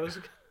Right. shows.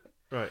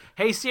 Right.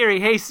 Hey Siri.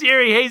 Hey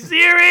Siri. Hey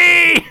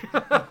Siri.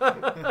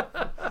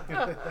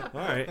 All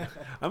right.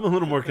 I'm a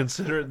little more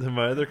considerate than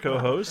my other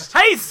co-host.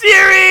 Hey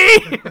Siri.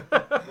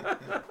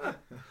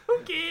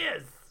 Who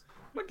cares?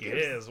 What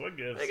gives? Yes. What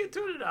gives? They can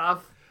turn it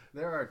off.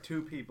 There are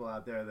two people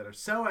out there that are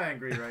so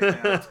angry right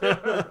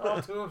now.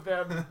 All two of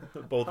them.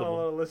 Both of them.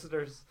 Hello,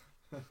 listeners.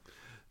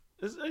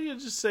 You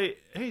just say,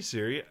 "Hey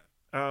Siri,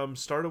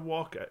 start a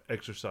walk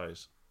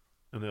exercise,"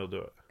 and they'll do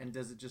it. And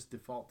does it just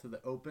default to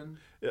the open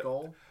Yeah.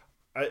 goal?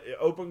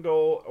 Open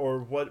goal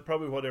or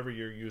probably whatever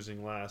you're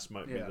using last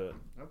might Yeah. be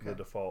Okay. the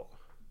default.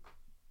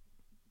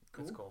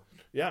 Cool. That's cool.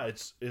 Yeah,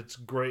 it's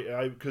great.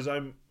 Because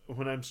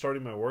when I'm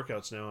starting my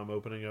workouts now, I'm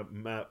opening up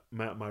Map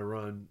My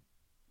Run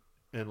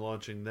and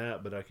launching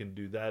that, but I can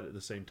do that at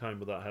the same time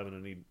without having to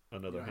need You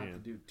another don't have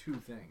hand. to do two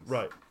things.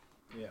 Right.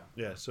 Yeah.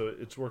 Yeah. So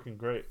it's working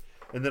great.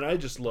 And then I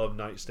just love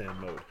nightstand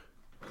mode.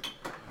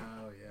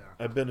 Oh yeah.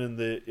 I've been in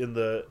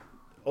the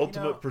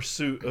ultimate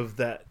pursuit of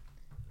that.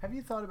 Have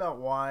you thought about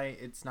why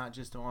it's not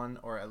just on,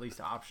 or at least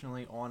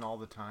optionally on all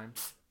the time?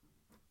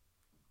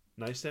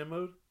 Nightstand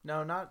mode?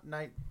 No, not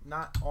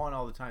on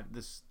all the time.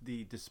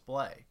 The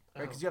display,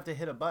 right? Because you have to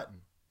hit a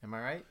button. Am I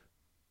right?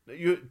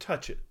 You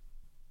touch it.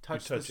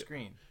 Touch touch the it.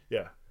 screen.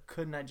 Yeah.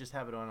 Couldn't I just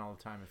have it on all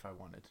the time if I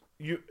wanted?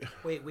 You.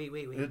 Wait.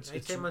 It's-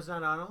 Nightstand was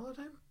not on all the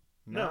time?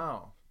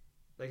 No.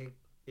 Like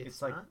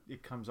It's like not?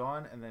 it comes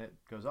on and then it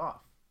goes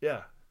off.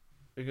 Yeah.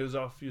 It goes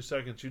off a few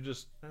seconds. You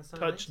just That's not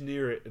touch nice.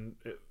 near it and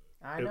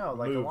I It know,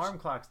 like moves. alarm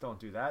clocks don't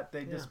do that.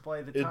 They Yeah.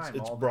 display the It's- time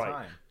it's all bright. the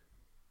time.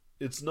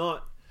 it's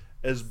not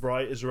as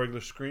bright as a regular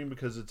screen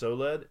because it's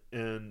OLED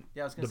and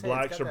Yeah, I was gonna the say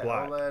blacks it's got are that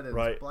black, OLED and it's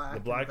right? black The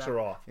in blacks back. are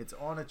off. It's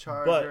on a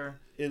charger.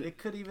 it- It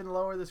could even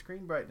lower the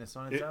screen brightness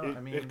on its own.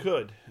 I mean, it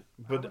could, I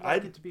but would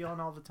like it to be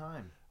on all the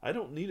time. I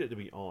don't need it to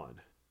be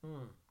on.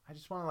 Hmm. I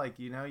just want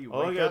to you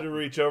All I wake got up. to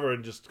reach over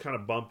and just kind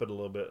of bump it a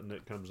little bit, and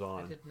it comes I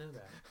on. didn't know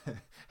that.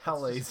 How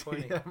That's lazy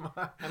disappointing. am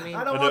I? I mean-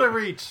 I don't I want to know.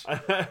 reach.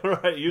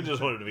 Right? You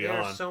just want it to be There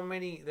on. are so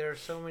many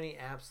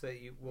apps that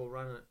you will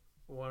run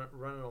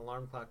an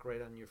alarm clock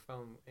right on your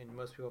phone, and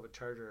most people have a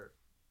charger.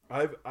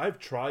 I've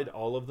tried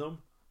all of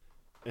them,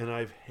 and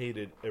I've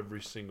hated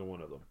every single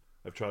one of them.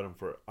 I've tried them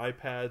for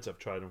iPads. I've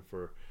tried them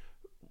for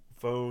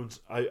phones.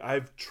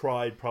 I've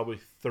tried probably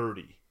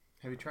 30.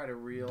 Have you tried a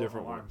real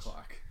Different alarm ones.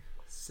 clock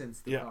since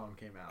the Yeah. phone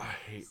came out?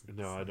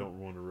 I don't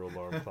want a real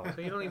alarm clock.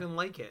 So you don't even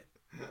like it.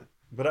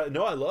 But I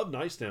love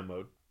nightstand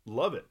mode.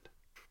 Love it.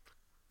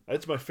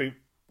 That's my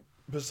favorite.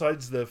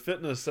 Besides the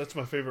fitness, that's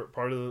my favorite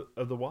part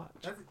of the watch.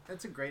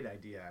 That's a great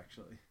idea,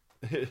 actually.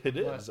 It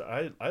is.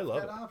 I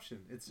love That it.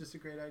 option. It's just a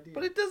great idea.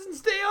 But it doesn't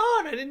stay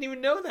on. I didn't even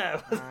know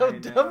that. I How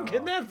dumb know.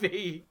 can that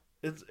be?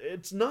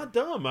 It's not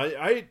dumb.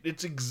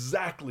 It's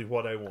exactly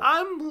what I want.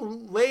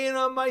 I'm laying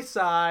on my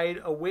side,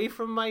 away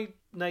from my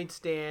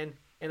nightstand,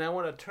 and I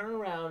want to turn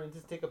around and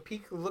just take a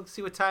peek, look,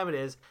 see what time it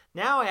is.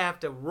 Now I have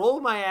to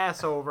roll my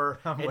ass over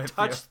I'm and with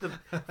touch you.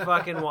 the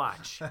fucking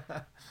watch.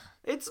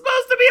 It's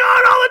supposed to be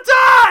on all the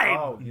time.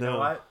 Oh, you No. know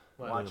what?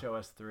 What? Watch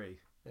OS 3.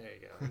 There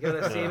you go. You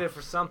gotta save it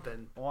for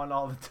something. On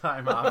all the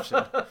time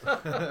option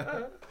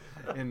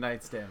in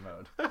nightstand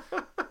mode.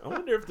 I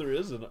wonder if there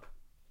is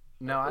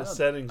No, I don't,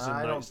 settings in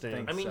I don't nightstand.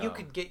 think I mean, so. you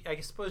could get. I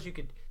suppose you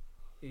could.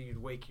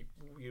 You'd wake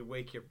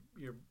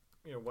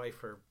your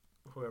wife or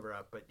whoever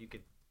up, but you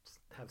could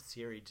have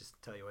Siri just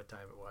tell you what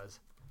time it was.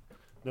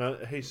 No,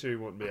 Hey Siri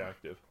won't be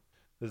active.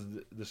 Because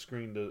the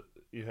screen,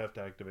 you have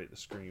to activate the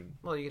screen.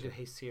 Well, you could do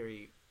Hey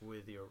Siri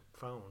with your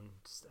phone.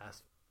 Just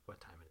ask what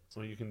time it is.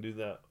 Well, you can do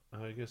that.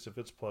 I guess if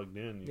it's plugged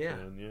in, you Yeah.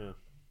 can, yeah.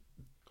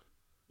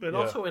 But Yeah.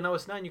 also in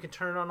OS 9, you can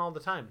turn it on all the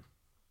time.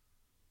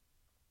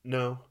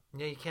 No.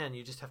 Yeah, you can.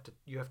 You just have to.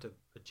 You have to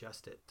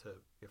adjust it to.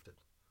 You have to.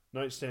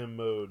 Nightstand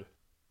mode.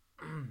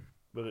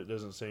 But it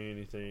doesn't say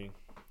anything.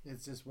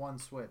 It's just one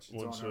switch. It's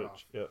One on or switch.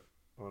 off. Yep.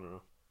 On or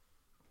off.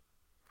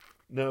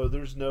 No,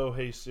 there's no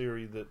Hey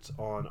Siri that's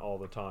on all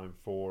the time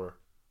for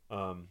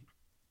You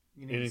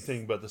need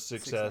anything but the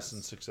 6S 6S.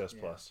 and 6S Yeah.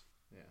 Plus.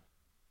 Yeah.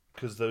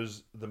 Because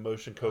the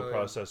motion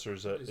coprocessor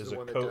is a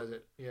co.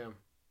 it. Yeah.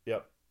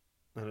 Yep,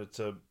 and it's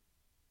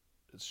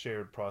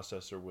shared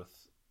processor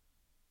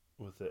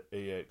with the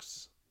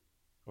AX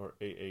or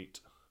A8.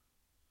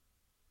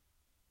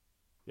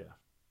 Yeah.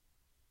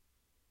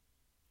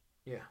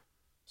 Yeah.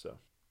 So.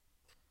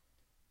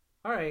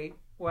 All right.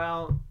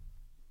 Well.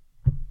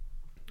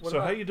 What So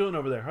about- how you doing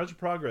over there? How's your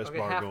progress Okay,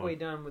 bar halfway going?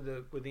 done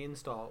with the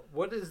install.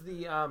 What is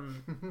the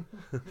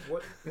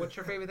what's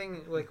your favorite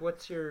thing? Like,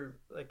 what's your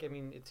like? I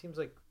mean, it seems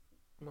like,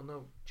 well,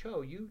 no,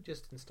 Cho, you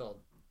just installed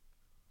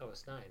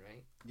OS 9,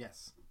 right?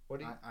 Yes. What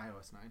do you,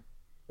 iOS 9.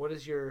 what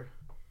is your?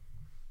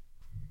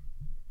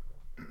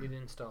 You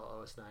didn't install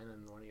OS 9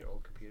 on one of your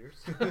old computers.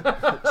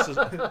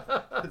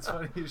 It's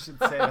funny you should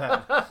say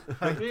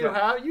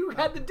that. You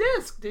had the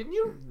disc, didn't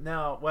you?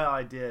 No, well,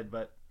 I did,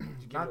 but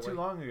give not it too away?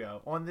 long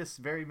ago. On this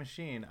very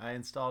machine, I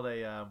installed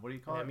a, what do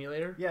you call An it?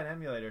 emulator. Yeah, an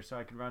emulator, so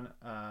I could run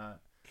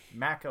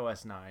Mac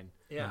OS 9.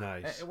 Yeah.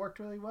 Nice. It worked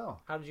really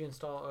well. How did you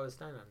install OS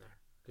 9 on there?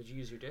 Did you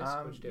use your disc?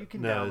 What'd you do? You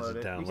can No, it's download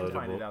it. You can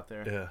find downloadable. it out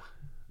there. Yeah.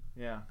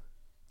 Yeah.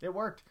 It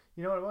worked.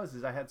 You know what it was?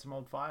 Is I had some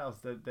old files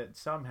that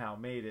somehow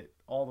made it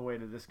all the way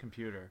to this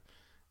computer.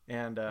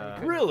 And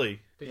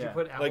Really? Did yeah. you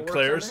put Like AppleWorks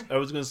Claire's? on there? I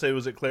was going to say,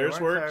 was it Claire's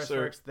they weren't Works?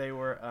 Claire's Works.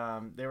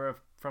 They were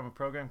from a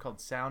program called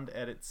Sound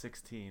Edit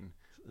 16,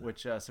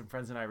 which some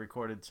friends and I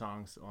recorded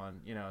songs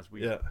on. You know, as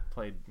we Yeah.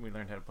 we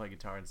learned how to play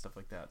guitar and stuff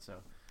like that. So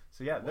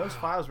yeah, those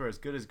files were as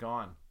good as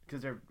gone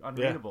because they're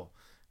unreadable.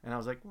 And I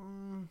was like,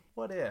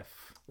 what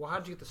if? Well,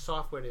 how'd you get the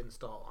software to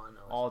install on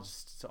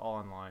OS? All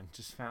online.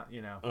 Just found,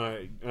 you know. All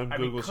right. I'm I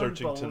mean, Google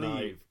searching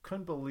tonight.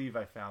 Couldn't believe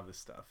I found this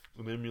stuff.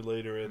 An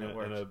emulator and And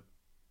it a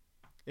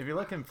If you're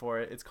looking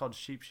for it, it's called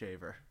Sheep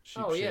Shaver.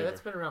 sheep Oh yeah, shaver.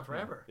 that's been around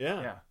forever, Yeah.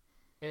 Yeah.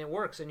 and it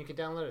works, and you can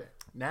download it.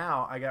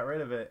 Now I got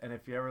rid of it, and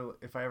if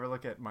I ever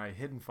look at my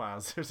hidden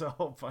files, there's a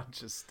whole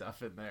bunch of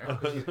stuff in there.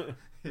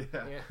 yeah.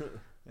 Yeah.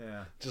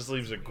 Yeah. Just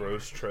leaves a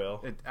gross trail.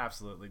 It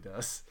absolutely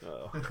does.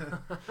 Oh. There's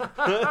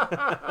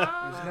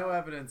no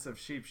evidence of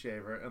Sheep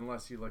Shaver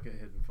unless you look at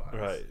hidden files.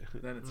 Right.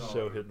 Then it's all Show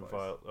over the hidden place.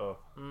 file.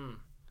 Oh.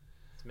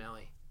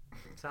 Smelly.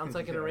 Sounds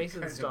like an Yeah, erase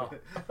kind of. install.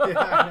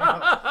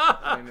 Yeah,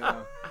 I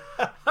know.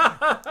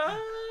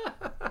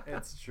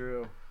 It's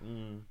true.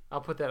 Mm.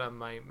 I'll put that on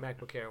my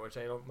MacBook Air, which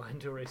I don't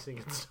mind erasing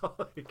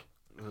installing.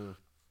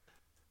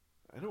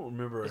 I don't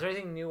remember. Is there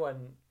anything new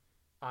on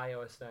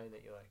iOS 9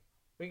 that you like?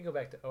 We can go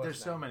back to OS 9.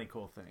 There's so many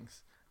cool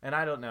things, and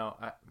I don't know.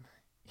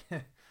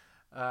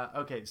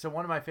 Okay, so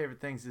one of my favorite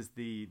things is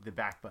the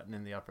back button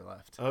in the upper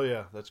left. Oh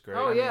yeah, that's great.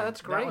 Oh I yeah, mean,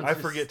 that's that great. one's I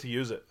just- forget to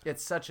use it.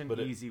 It's such an But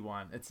easy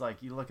one. It's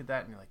like you look at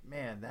that and you're like,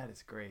 man, that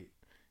is great.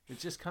 It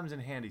just comes in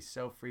handy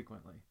so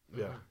frequently.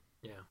 Yeah.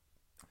 Yeah.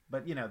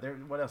 But you know,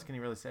 what else can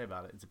you really say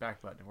about it? It's a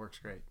back button. It works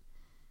great.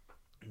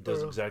 It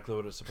does exactly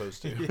what it's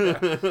supposed to. Yeah.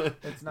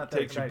 It's not that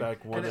Takes you exciting.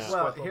 back one And app.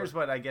 well, here's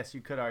what I guess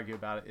you could argue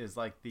about it is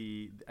like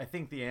I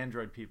think the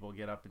Android people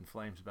get up in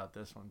flames about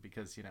this one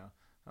because I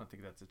don't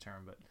think that's a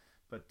term,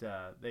 but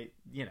they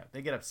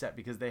they get upset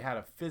because they had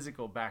a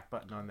physical back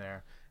button on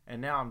there,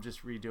 and now I'm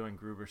just redoing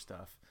Gruber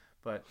stuff.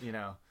 But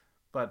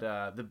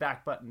the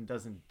back button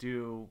doesn't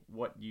do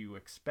what you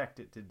expect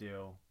it to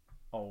do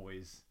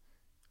always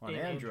on In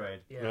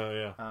Android. Yeah.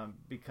 Oh yeah.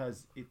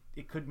 Because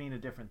it could mean a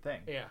different thing.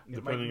 Yeah. It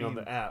Depending might on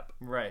mean- the app.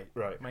 Right.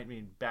 Right. It might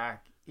mean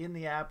back in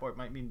the app, or it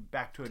might mean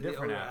back to a To the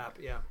different other app.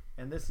 Yeah.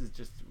 And this is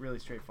just really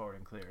straightforward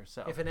and clear.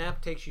 So If an app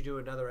takes you to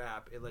another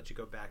app, it lets you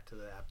go back to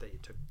the app that you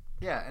took.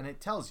 yeah, and it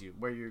tells you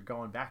where you're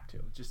going back to.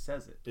 It just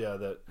says it. Yeah.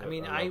 That. I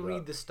mean, I love read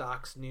that. the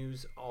stocks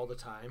news all the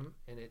time,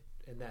 and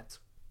that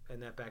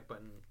back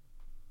button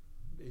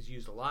is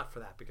used a lot for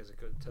that because it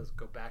tells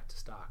go back to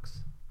stocks.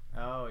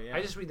 Oh yeah.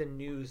 I just read the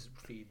news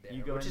feed there,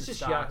 you go which into is just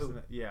stocks Yahoo.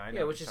 and yeah, I know.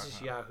 Yeah, what which you're is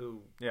just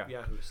talking about.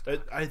 Yahoo stuff.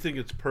 I think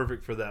it's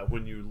perfect for that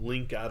when you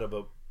link out of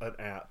an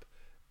app,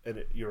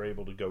 and you're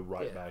able to go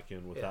right Yeah. back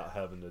in without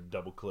having to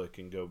double click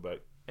and go back.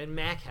 And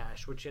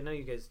Macash, which I know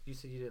you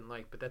said you didn't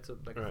like, but that's a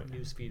Right.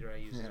 news feeder I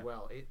use Yeah. as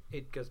well.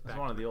 It goes back. It's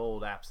one to of the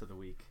old apps of the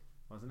week,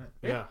 wasn't it?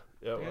 Yeah.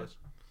 Yeah. It Yeah. was.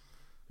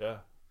 Yeah.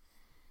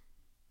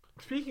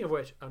 Speaking of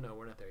which, oh no,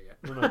 we're not there yet.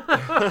 No,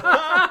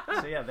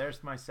 no. So yeah,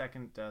 there's my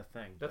second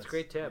thing. That's a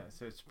great tip. Yeah,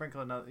 so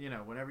sprinkle another.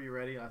 Whenever you're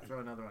ready, I'll throw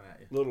another one at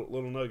you.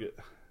 little nugget.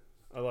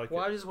 I like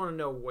Well, it. I just want to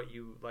know what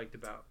you liked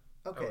about.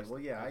 Okay. OS Well,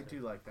 yeah, I 9. do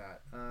like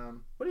that.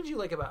 What did you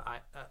like about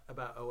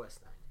OS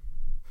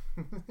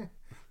 9?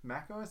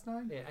 Mac OS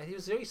 9. Yeah, it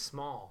was very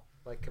small,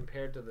 like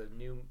compared to the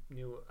new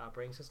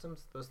operating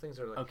systems. Those things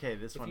are like. Okay,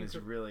 this if one you is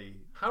could- really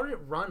How did it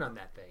run on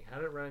that thing? How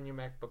did it run on your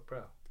MacBook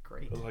Pro?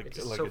 great. Like It's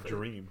just like so a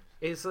dream.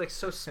 It's like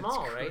so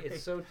small, right? great.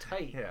 It's so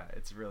tight. Yeah,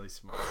 it's really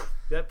small.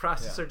 That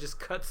processor just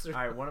cuts through. All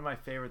right, one of my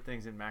favorite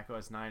things in Mac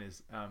OS 9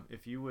 is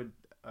if you would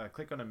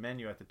click on a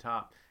menu at the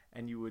top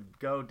and you would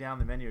go down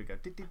the menu and go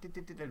tick, tick, tick,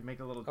 tick, tick, and make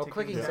a little ticking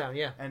clicking sound,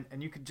 yeah. and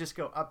you could just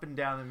go up and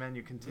down the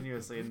menu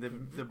continuously and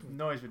the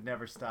noise would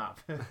never stop.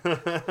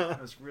 It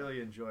was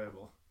really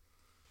enjoyable.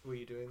 Were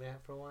you doing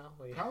that for a while?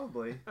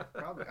 Probably.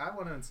 I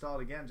want to install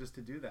it again just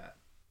to do that.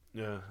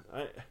 Yeah,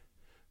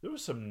 there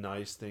was some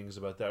nice things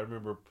about that. I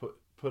remember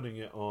putting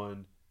it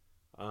on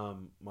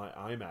my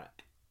iMac,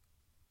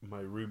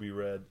 my Ruby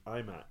Red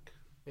iMac,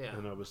 Yeah.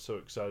 and I was so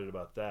excited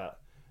about that.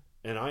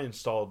 And I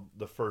installed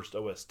the first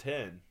OS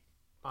 10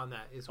 On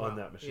that as well. on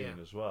that machine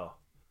Yeah. as well.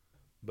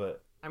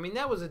 But I mean,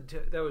 that was a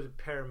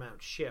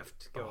paramount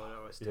shift to go with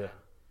OS 10. yeah.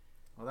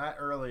 Well, that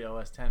early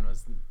OS 10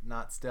 was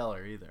not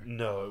stellar either.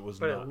 no, it was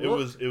But not. it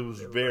It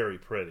was very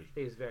pretty.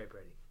 It was very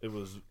pretty. It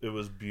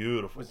was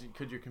beautiful.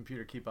 Could your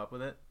computer keep up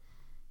with it?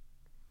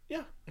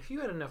 Yeah, If you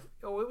had enough,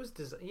 it was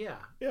yeah.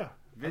 yeah.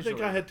 I think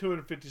Visually. I had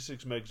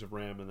 256 megs of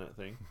RAM in that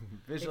thing.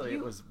 Visually, If you-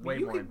 it was way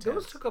you more could- intense.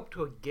 Those took up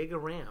to a gig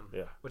of RAM,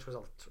 Yeah. which was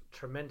a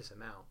tremendous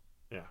amount.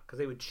 Yeah. Because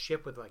they would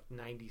ship with like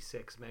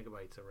 96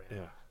 megabytes of RAM.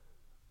 Yeah,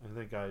 I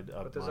think I'd But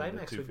up those mine to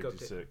iMacs would go up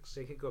to 256.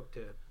 they could go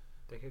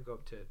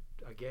up to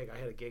a gig. I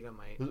had a gig on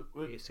my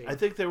AC. I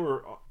think they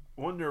were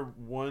under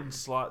one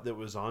slot that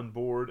was on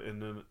board,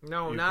 and then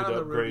No, you not could on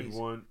the upgrade Rubies.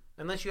 one.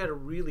 Unless you had a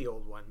really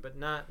old one, but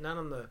not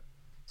on the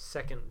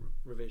second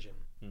revision.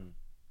 Hmm.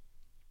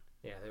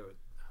 Yeah, they would.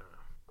 I don't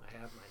know. I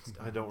have mine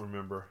still. I don't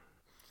remember.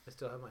 I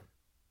still have mine.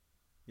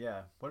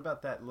 Yeah. What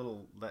about that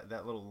little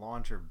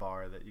launcher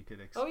bar that you could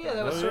Oh expand? yeah,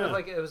 that was Oh, sort of yeah.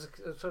 like it was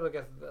sort of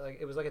like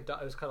it was like a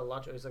dock. It was kind of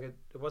launch. It was like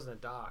it wasn't a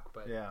dock,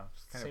 but Yeah,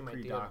 it's kind same of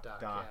idea of pre-dock.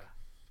 dock. Yeah,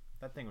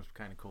 That thing was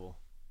kind of cool.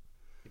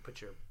 you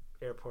put your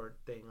airport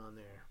thing on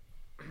there.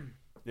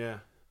 Yeah,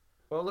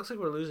 Well, it looks like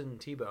we're losing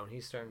T-Bone.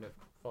 He's starting to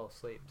fall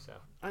asleep. So,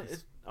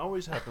 it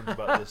always happens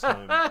about this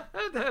time.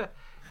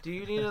 do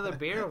you need another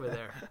beer over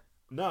there?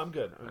 No, I'm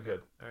good. I'm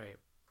good.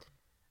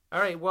 All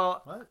right.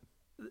 Well, What?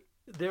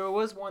 there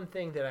was one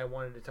thing that I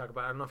wanted to talk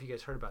about. I don't know if you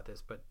guys heard about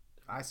this, but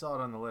I saw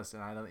it on the list,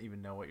 and I don't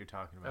even know what you're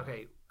talking about.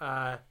 okay.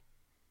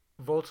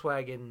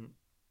 Volkswagen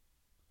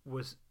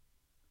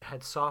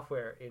had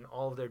software in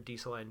all of their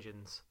diesel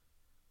engines.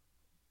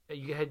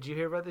 Did you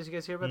hear about this? You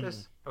guys hear about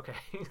this? Okay.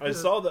 I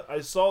saw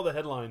the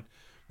headline,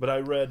 but I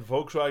read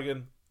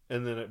Volkswagen,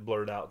 and then it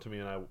blurred out to me,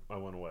 and I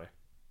went away.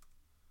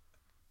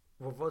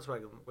 Well,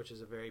 Volkswagen, which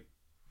is a very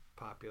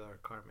popular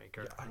car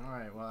maker. All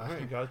right. Well, I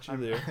got you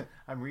there.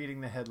 I'm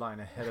reading the headline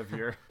ahead of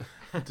your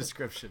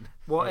description.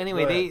 Well,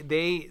 anyway, Go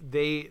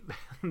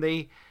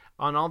they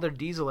on all their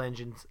diesel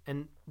engines,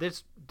 and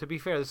this, to be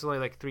fair, this is only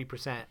like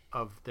 3%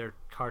 of their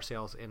car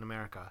sales in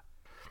America.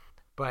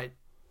 But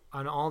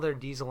on all their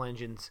diesel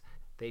engines,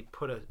 they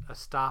put a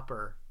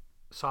software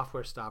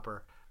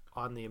stopper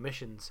on the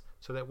emissions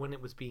so that when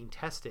it was being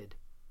tested,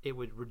 it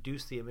would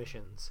reduce the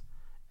emissions.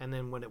 And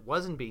then when it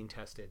wasn't being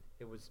tested,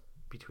 it was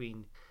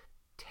between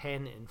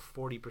 10 and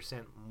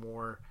 40%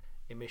 more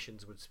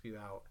emissions would spew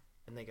out.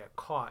 And they got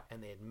caught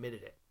and they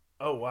admitted it.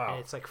 Oh wow! And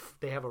it's like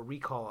they have a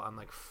recall on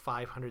like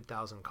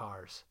 500,000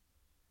 cars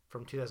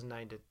from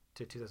 2009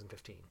 to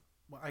 2015.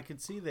 Well, I could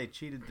see they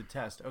cheated the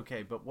test.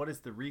 Okay, but what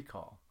is the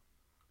recall?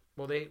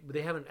 Well, they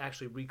haven't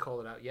actually recalled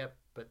it out yet,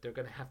 but they're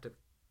going to have to.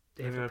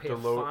 They They're have to gonna pay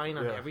have to a lower- fine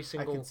on yeah. every I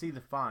single. can see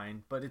the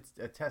fine, but it's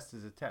a test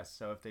is a test.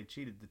 So if they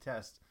cheated the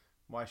test,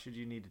 why should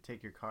you need to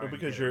take your car? Well, and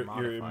because get it your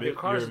modified? Your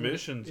car's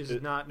emissions is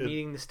it- not it-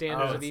 meeting the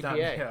standards of it's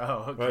EPA. not-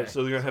 oh, okay. Right,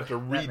 so they're gonna have to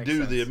That makes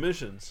redo the sense.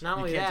 emissions. Not You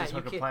only can't that, just you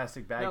hook a can't.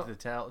 plastic bag no. to the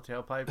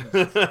tailpipe and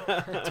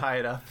just tie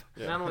it up.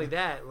 Yeah. Not only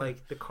that,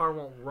 like the car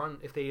won't run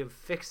if they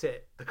fix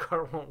it. The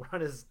car won't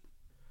run as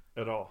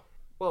At all.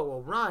 well. It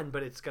will run,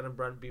 but it's going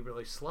to be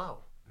really slow.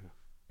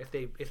 If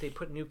they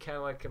put new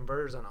Cadillac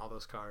converters on all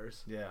those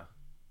cars, Yeah.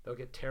 they'll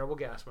get terrible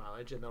gas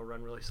mileage and they'll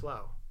run really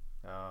slow.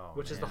 Oh,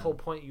 Which is the man. whole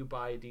point. You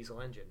buy a diesel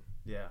engine.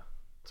 Yeah.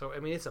 So I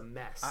mean, it's a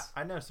mess.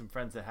 I know some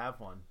friends that have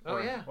one. Oh,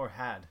 or, yeah. Or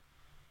had.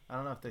 I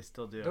don't know if they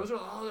still do.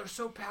 They're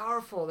so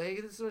powerful. They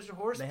get so much They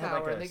horsepower had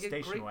like and a they get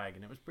station great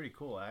wagon. It was pretty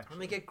cool, actually.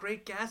 and they get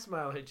great gas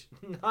mileage.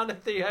 Not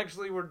if they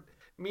actually were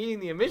meeting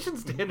the emission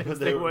standards. But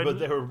they they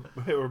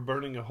wouldn't. were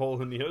burning a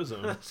hole in the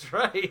ozone That's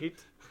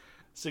right.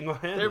 single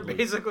They're handedly.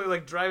 basically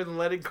like driving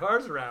leaded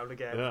cars around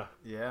again. Yeah.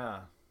 Yeah.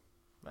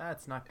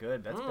 That's not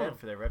good. That's Mm. bad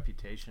for their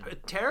reputation.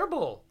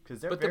 Terrible.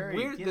 Because they're But very,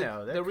 the weird,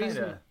 they're the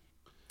reason kinda...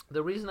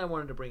 the reason I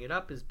wanted to bring it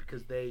up is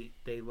because they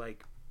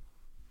like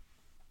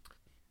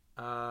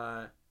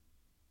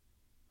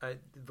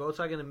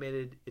Volkswagen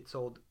admitted it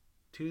sold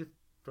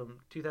from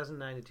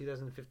 2009 to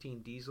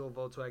 2015 diesel,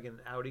 Volkswagen, and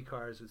Audi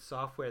cars with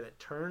software that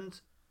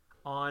turns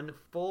on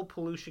full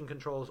pollution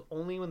controls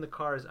only when the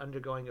car is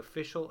undergoing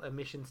official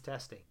emissions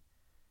testing.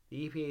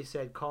 The EPA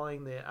said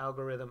calling the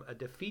algorithm a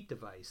defeat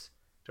device.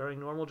 During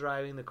normal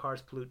driving, the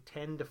cars pollute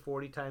 10 to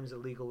 40 times the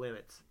legal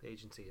limits, the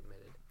agency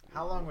admitted.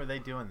 How long were they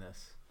doing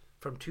this?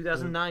 From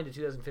 2009 to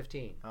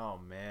 2015. Oh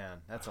man,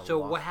 that's a So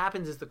lot. what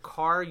happens is the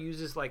car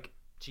uses like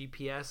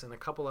GPS and a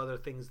couple other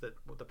things that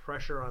with the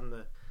pressure on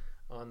the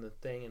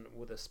thing and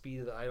with the speed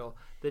of the idle,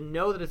 they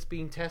know that it's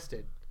being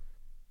tested.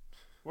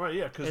 Right,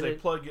 yeah, because And they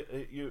it- plug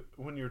it. You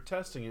when you're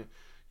testing it,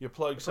 you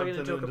plug Plug something it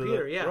into a into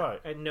computer, the, yeah, right.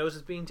 and knows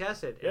it's being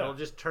tested. Yeah. It'll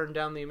just turn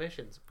down the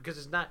emissions because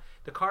it's not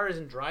the car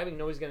isn't driving.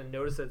 Nobody's going to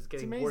notice that it's It's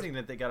getting amazing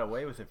worse. that they got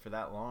away with it for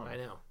that long. I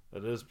know.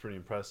 That is pretty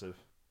impressive.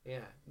 Yeah,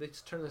 they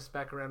just turn this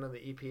back around on the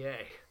EPA.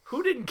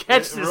 Who didn't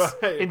catch this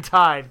Right. in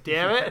time?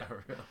 Damn it! Yeah,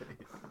 really.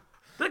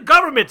 The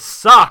government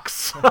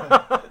sucks.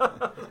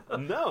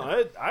 No,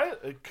 I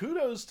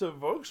kudos to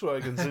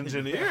Volkswagen's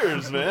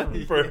engineers,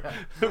 man,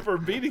 for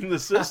beating the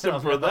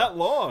system for that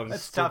long.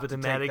 That's tough to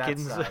Stupid take that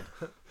mannequins. side.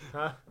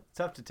 Huh?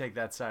 Tough to take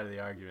that side of the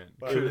argument.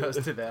 Right.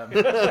 Kudos to them.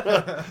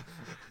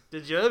 The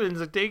Germans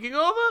are taking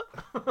over.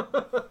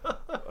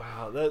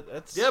 Wow,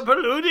 that's They're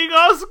polluting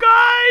our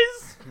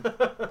skies.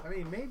 I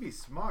mean, maybe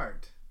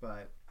smart,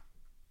 but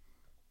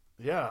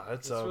yeah,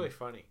 that's It's really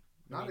funny.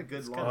 not a good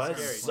it's long oh, kinda that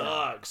scary.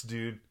 sucks,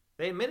 dude.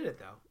 They admitted it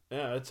though.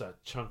 Yeah, it's a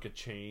chunk of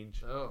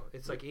change. Oh,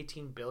 it's like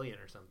 18 billion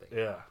or something.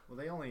 Yeah, Well,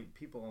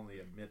 people only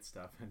admit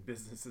stuff in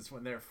businesses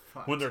when they're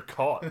fucked. when they're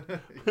caught,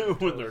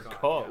 when they're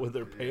caught with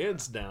their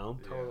pants down,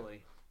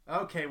 Totally.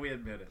 Okay, we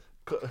admit it.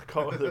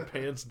 caught with their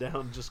pants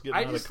down, just getting I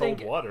out of just cold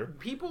think water.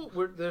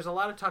 there's a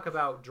lot of talk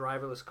about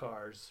driverless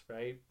cars,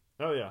 right?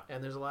 Oh yeah,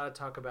 And there's a lot of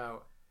talk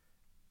about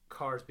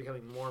cars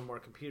becoming more and more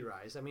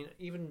computerized. I mean,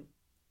 even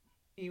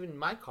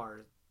my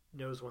car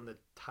knows when the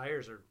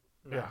tires are.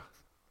 No, Yeah.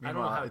 I don't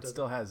know Meanwhile, how it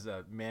still has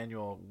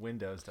manual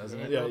windows, doesn't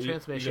it? manual Yeah,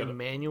 transmission, gotta-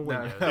 manual No,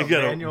 windows. no, You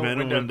got a manual manual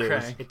window windows.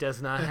 crank. It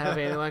does not have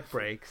anti-lock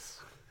brakes.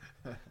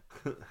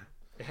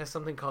 It has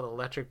something called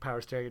electric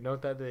power steering. You know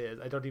what that is?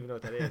 I don't even know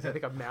what that is. I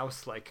think a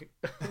mouse like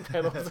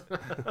pedals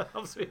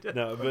helps me to.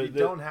 no, But but you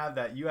don't have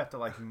that. You have to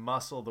like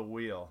muscle the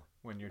wheel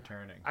when you're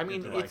turning. I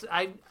mean, You have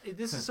to,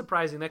 this is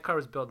surprising. That car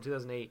was built in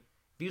 2008.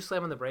 If you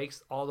slam on the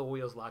brakes, all the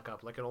wheels lock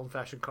up like an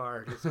old-fashioned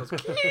car. It just goes.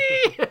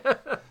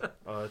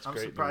 oh, that's I'm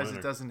great. in the surprised it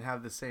winter. doesn't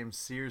have the same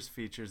Sears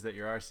features that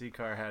your RC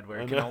car had, where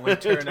I it can know. only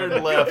turn Turn at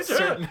a left.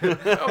 certain. Oh,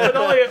 but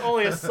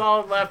only a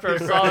solid left or a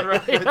solid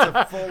right. It's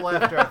a full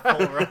left or a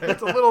full right.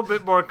 It's a little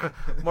bit more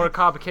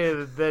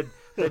complicated than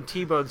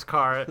T-Bone's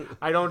car.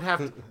 I don't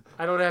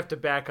have to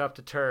back up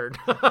to turn.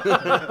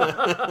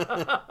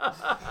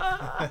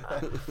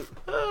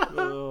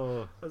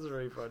 Oh. That's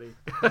very funny.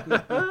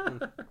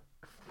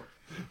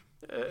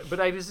 But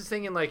I was just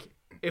thinking, like,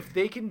 if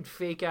they can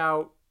fake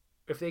out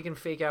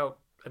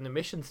an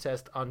emissions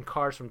test on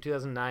cars from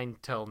 2009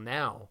 till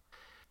now,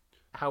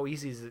 how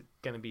easy is it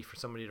going to be for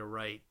somebody to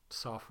write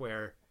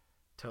software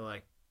to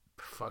like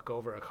fuck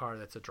over a car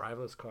that's a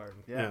driverless car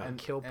and, Yeah. and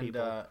kill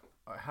people? And,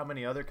 how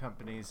many other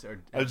companies I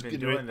have was been getting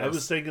doing ready- this? I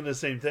was thinking the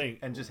same thing.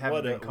 And just haven't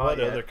what been a- caught what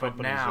yet, other but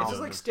companies now- are It's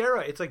doing like this?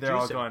 steroid. It's like They're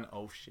all juicing. going,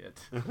 oh shit.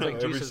 Like Every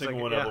juice is single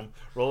like- one yeah. of them.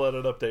 Roll out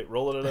an update.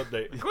 Roll out an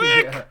update.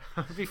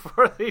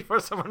 Quick! before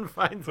someone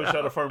finds Push out.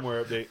 out a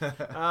firmware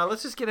update.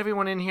 Let's just get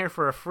everyone in here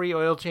for a free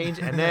oil change,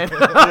 and then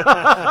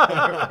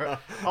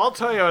all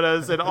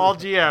Toyotas and all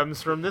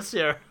GMs from this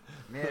year.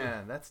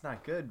 Man, that's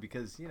not good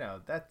because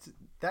that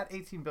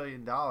 $18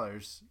 billion.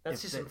 That's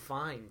if just they- some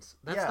fines.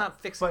 That's Yeah,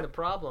 not fixing but- the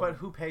problem. But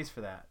who pays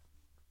for that?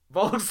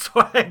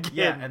 Volkswagen.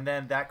 Yeah, and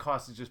then that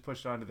cost is just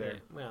pushed onto their,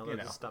 well, they'll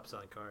just stop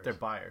selling cars. their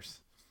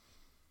buyers.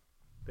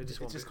 They just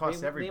it won't just be,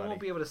 costs they, everybody. They won't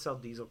be able to sell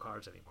diesel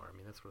cars anymore. I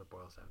mean, that's what it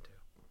boils down to. I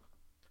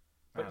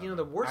But don't you know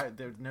the worst.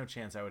 there's no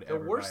chance I would The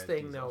ever. worst buy a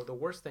thing diesel. though. The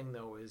worst thing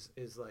though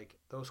is like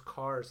those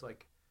cars.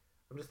 Like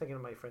I'm just thinking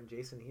of my friend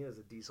Jason. He has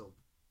a diesel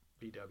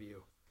VW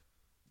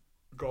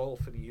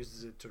Golf, and he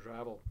uses it to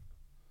travel.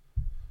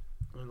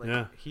 And like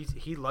Yeah.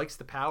 he likes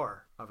the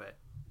power of it,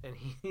 and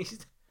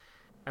he's.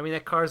 I mean,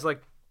 that car's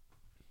like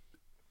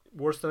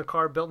worse than a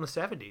car built in the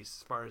 '70s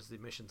as far as the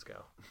emissions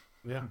go.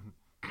 Yeah.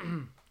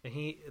 And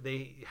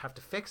they have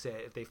to fix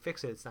it. If they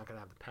fix it, it's not going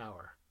to have the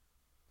power.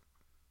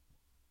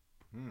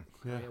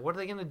 Yeah. I mean, what are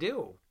they going to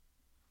do?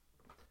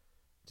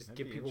 Just That'd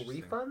give be people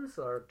interesting. refunds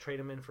or trade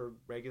them in for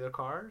regular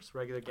cars,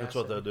 regular gas? That's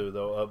what they'll do.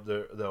 They'll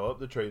up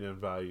the trade-in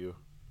value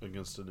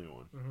against a new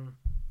one.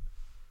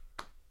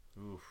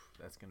 Mm-hmm. Oof,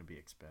 that's gonna be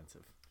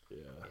expensive. Yeah.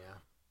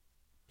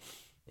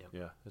 Yeah,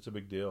 Yeah. It's a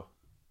big deal.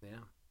 yeah.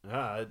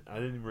 Ah, I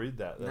didn't even read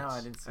that. No, That's,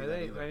 I didn't see I that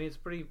think either. I mean it's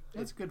pretty.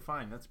 That's a good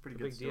find. That's a pretty a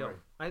good big story. deal.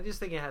 I just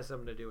think it has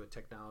something to do with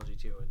technology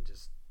too, and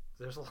just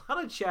there's a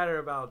lot of chatter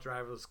about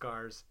driverless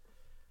cars.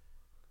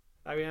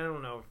 I mean, I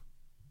don't know if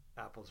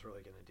Apple's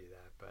really going to do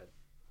that, but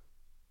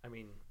I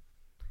mean,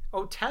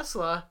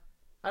 Tesla.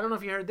 I don't know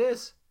if you heard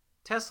this.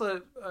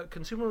 Tesla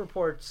Consumer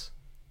Reports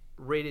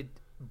rated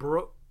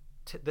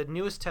the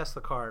newest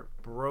Tesla car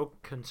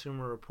broke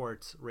Consumer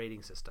Reports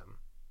rating system,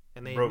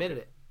 and they Broke admitted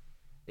it.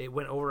 It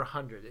went over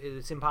 100.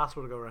 It's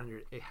impossible to go over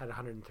 100. It had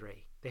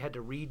 103. They had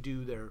to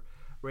redo their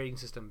rating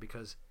system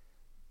because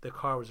the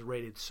car was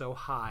rated so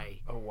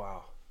high. Oh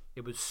wow.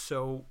 It was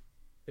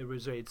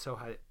rated so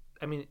high.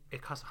 I mean,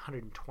 it cost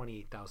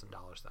 $128,000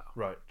 though.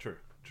 Right. True.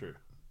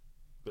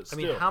 But I still,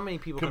 mean, how many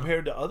people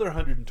compared to other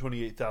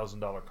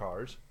 $128,000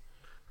 cars?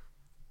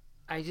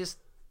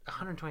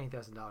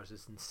 $120,000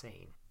 is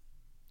insane.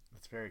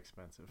 It's very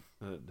expensive.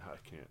 I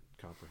can't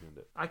comprehend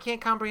it. I can't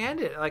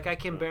comprehend it. Like I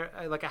can bear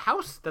like a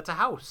house. That's a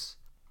house.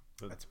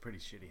 That's a pretty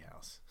shitty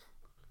house.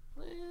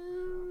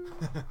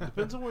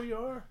 Depends on where you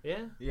are.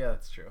 Yeah. Yeah,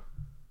 that's true.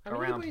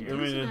 Around here. I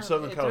mean, in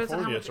Southern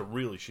California, it's a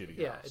really shitty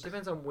Yeah, house. it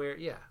depends on where.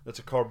 Yeah, That's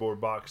a cardboard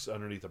box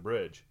underneath a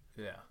bridge.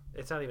 Yeah.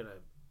 it's not even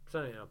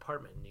an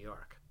apartment in New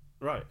York.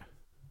 Right.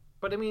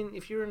 But I mean,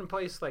 if you're in a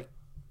place like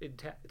in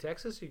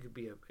Texas, it could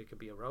be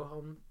a row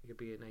home. It could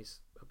be a nice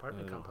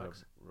apartment They don't complex.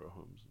 have row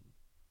homes.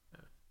 No.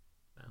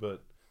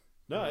 But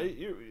no,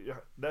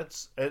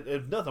 that's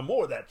if nothing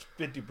more. That's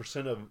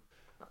 50% of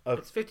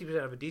It's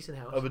 50% of a decent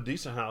house. a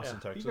decent house Yeah. in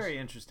It'd be Texas. very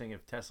interesting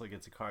if Tesla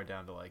gets a car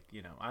down to like,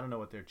 I don't know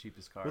what their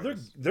cheapest car Well,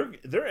 is.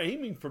 they're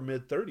aiming for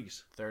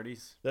mid-30s.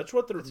 30s. That's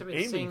what they're I've been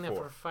saying aiming that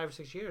for. for 5 or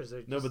 6 years.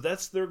 They're No, just- but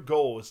that's their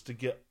goal is to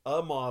get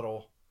a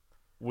model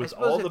with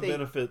suppose all if the they-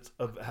 benefits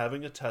of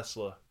having a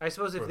Tesla. I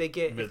suppose if for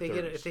if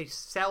mid-30s. they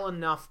sell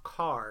enough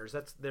cars,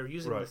 they're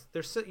using Right.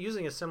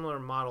 using a similar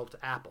model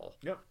to Apple.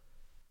 Yep.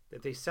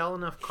 If they sell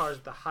enough cars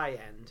at the high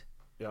end,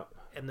 Yeah.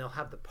 and they'll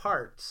have the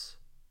parts,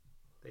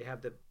 they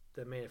have the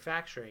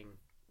manufacturing,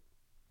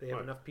 they have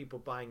Right. enough people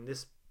buying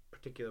this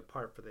particular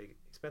part for the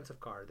expensive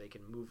car, they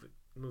can move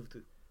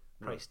the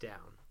price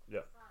down. Yeah.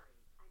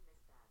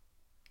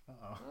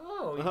 Uh-oh.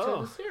 Oh, you Oh.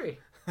 told Siri.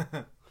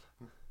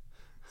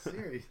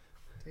 Siri,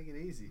 take it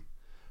easy.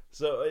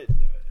 So,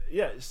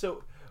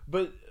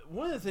 but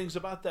one of the things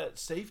about that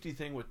safety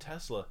thing with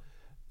Tesla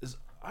is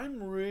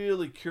I'm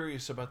really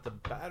curious about the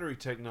battery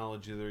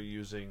technology they're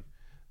using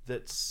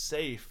that's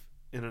safe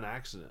in an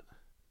accident.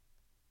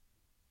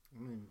 I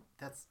mean,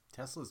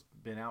 Tesla's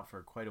been out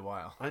for quite a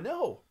while. I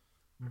know,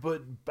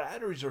 but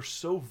batteries are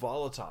so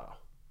volatile.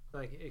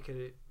 Like it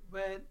could,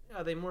 but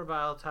are they more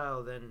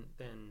volatile than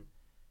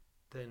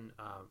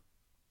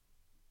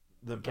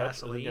The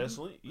gasoline?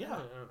 gasoline? I Yeah.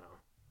 don't know.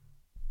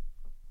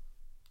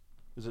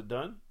 Is it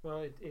done?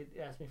 Well, it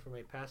asked me for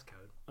my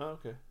passcode. Oh,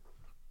 okay.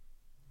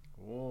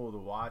 Whoa, the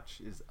watch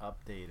is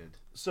updated.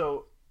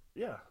 So,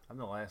 yeah. I'm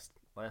the last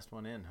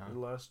one in, huh? The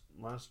last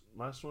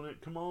one.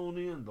 Come on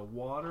in. The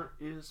water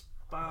is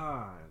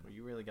fine. Well,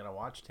 you really got a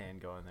watch tan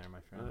going there,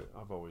 my friend.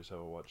 I've always have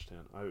a watch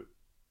tan. I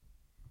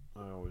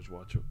always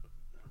watch it.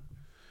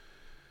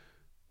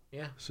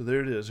 Yeah. So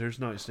there it is. There's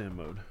nightstand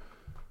mode.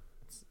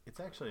 It's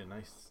actually a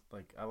nice,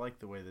 I like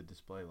the way the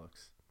display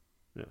looks.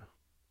 Yeah.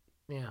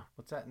 Yeah.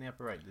 What's that in the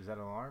upper right? Is that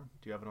an alarm?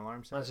 Do you have an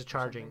alarm set? That's a or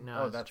charging. something?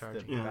 No, oh, it's that's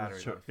charging. the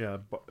battery.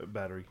 life.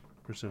 Battery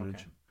percentage.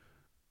 Okay.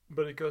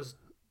 But it goes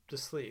to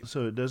sleep.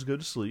 So it does go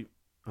to sleep.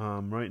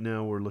 Right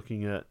now we're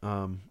looking at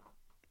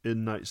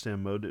in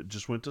nightstand mode. It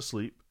just went to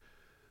sleep.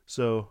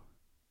 So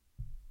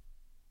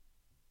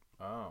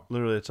Oh.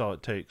 literally, that's all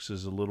it takes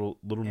is a little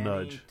Any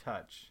nudge,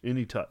 touch.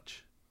 any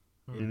touch,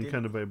 It any didn't-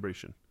 kind of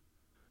vibration.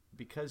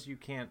 Because you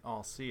can't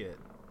all see it,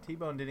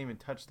 T-Bone didn't even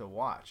touch the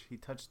watch. He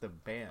touched the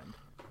band.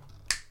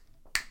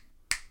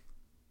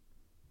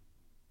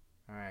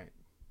 All right.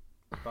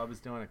 Bubba's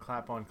doing a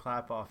clap-on,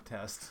 clap-off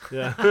test.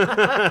 Yeah.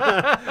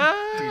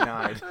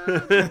 Denied.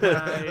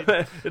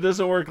 It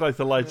doesn't work like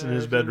the lights in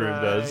his bedroom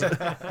does.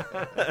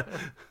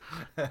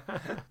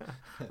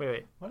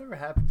 Wait. Whatever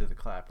happened to the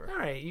clapper? All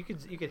right, you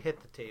could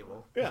hit the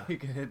table. Yeah, You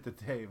can hit the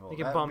table. You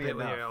can That'd bump be it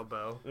with enough. your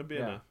elbow. that'd be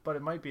Yeah, enough. but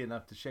it might be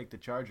enough to shake the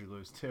charger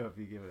loose too if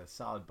you give it a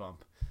solid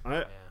bump.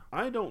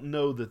 I don't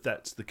know that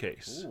that's the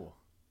case. Ooh.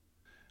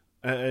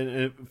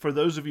 And for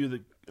those of you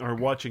that are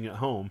watching at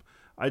home,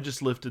 I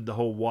just lifted the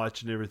whole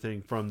watch and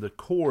everything from the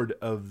cord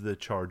of the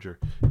charger.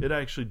 It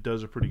actually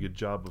does a pretty good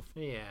job of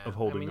Yeah. Of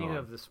holding I mean, you on.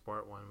 have the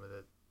sport one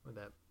with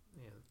that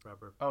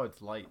rubber. Oh,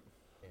 it's light.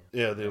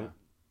 yeah,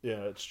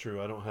 it's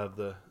true. I don't have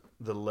the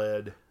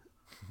lead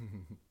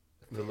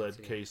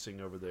Fancy-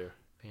 casing over there.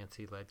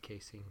 fancy lead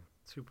casing.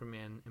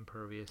 Superman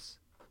impervious.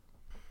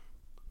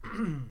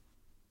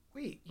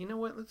 Wait, you know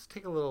what? Let's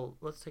take a little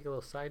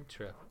side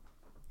trip.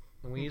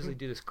 And we usually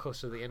do this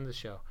close to the end of the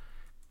show.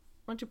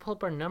 Why don't you pull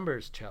up our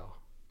numbers, Cho?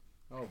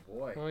 Oh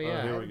boy. Oh yeah.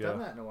 I here we haven't go. done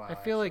that in a while. I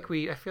feel like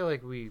we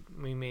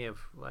may have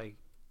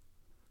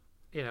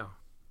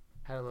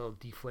had a little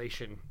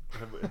deflation.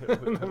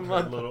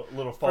 a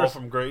little fall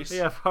from grace.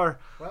 Yeah, far.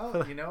 Well,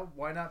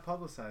 why not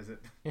publicize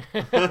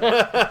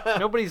it?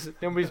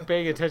 Nobody's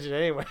paying attention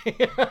anyway.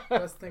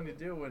 Best thing to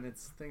do when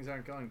things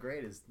aren't going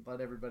great is let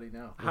everybody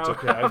know. It's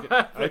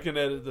okay. I can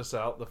edit this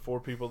out. The 4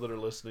 people that are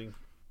listening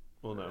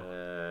will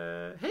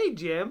know. Hey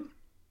Jim,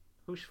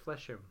 who's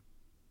Flesham?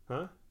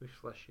 Huh? Who's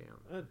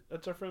Flesham?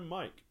 That's our friend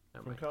Mike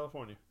from Mike.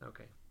 California.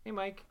 Okay. Hey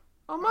Mike.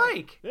 Oh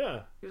Mike,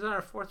 Yeah. he was on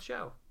our 4th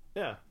show.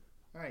 Yeah.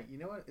 All right, you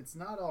know what? It's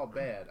not all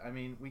bad. I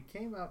mean, we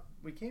came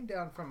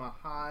down from a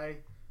high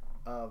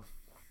of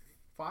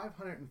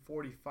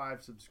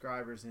 545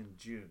 subscribers in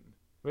June.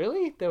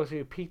 Really? That was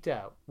we peaked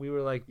out. We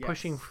were like Yes.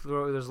 pushing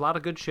through. There's a lot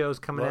of good shows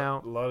coming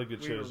out. A lot of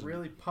good We were shows.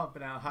 really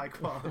pumping out high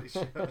quality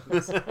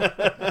shows.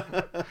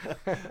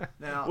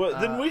 Now, Well,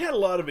 then we had a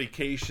lot of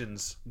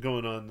vacations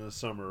going on this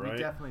summer, we right?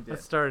 definitely did.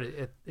 Let's start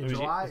it. mean,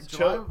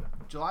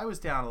 July was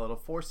down a little,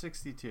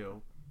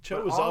 462. Cho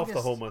but was off the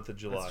August- whole month of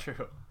July. That's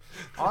true.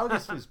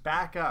 August was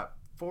back up,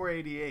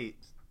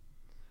 488.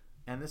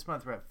 And this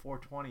month we're at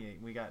 428.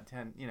 And we got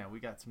 10. We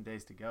got some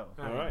days to go.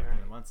 All right. In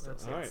the month still.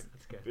 That's, All right.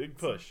 that's good. Big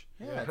push.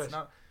 Yeah, Push. it's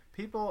not.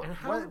 People, And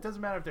how- it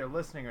doesn't matter if they're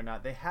listening or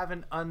not. They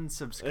haven't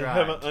unsubscribed. And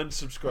haven't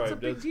unsubscribed. It's a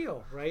big That's-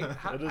 deal, right?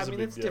 How, It is I a mean,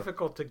 big it's deal.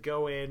 difficult to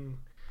go in,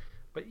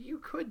 but you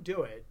could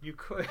do it. You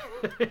could.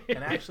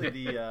 And actually,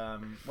 the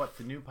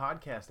new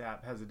podcast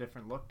app has a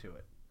different look to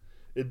it.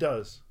 It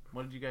does.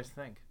 What did you guys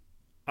think?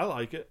 I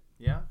like it.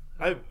 Yeah,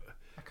 I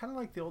I kind of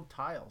like the old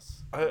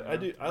tiles. I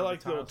do. I how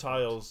like the old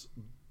tiles.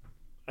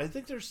 I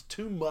think there's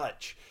too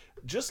much.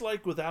 Just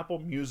like with Apple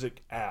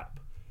Music app.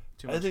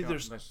 Too I much think going-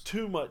 there's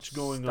too much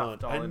going on.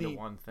 stuffed all I into need,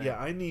 one thing. Yeah,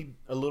 I need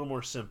a little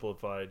more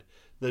simplified.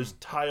 Those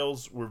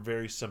tiles were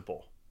very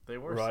simple, They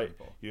were right?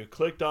 simple. You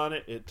clicked on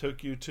it, it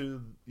took you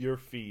to your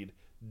feed.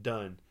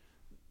 Done.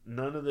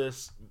 None of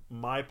this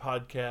my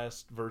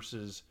podcast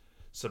versus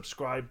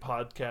subscribed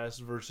podcast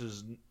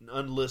versus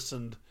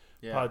unlistened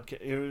Yeah.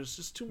 podcast. It was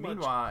just too much.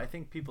 Meanwhile, I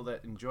think people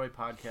that enjoy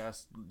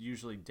podcasts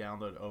usually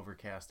download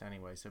Overcast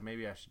anyway, so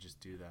maybe I should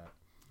just do that.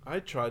 I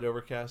tried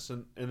Overcast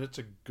and it's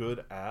a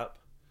good app,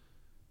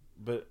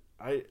 but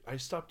I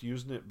stopped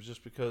using it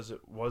just because it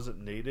wasn't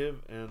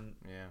native and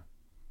Yeah.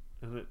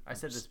 it I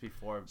said this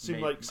before.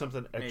 seemed like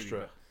something extra.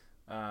 but,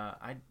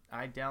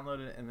 I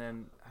downloaded it and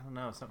then I don't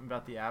know, something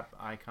about the app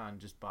icon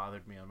just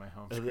bothered me on my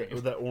home screen.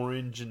 With that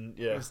orange and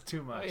It was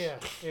too much. yeah,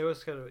 it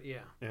was kind of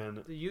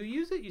and You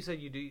use it? You said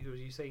you do. Was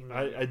you saying?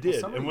 I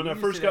did. Somebody And when I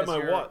used first it got as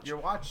my watch, your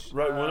watch.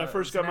 right when I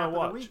first it's an got my app of the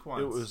watch, week it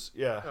once. was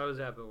Oh, it was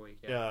Apple Week.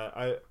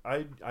 Yeah.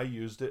 I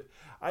used it.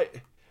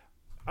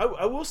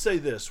 I will say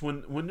this: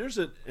 when there's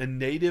a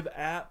native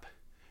app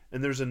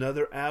and there's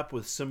another app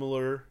with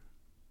similar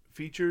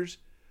features,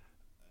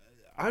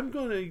 I'm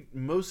going to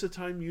most of the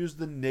time use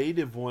the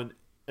native one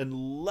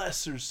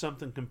unless there's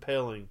something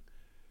compelling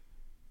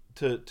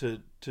to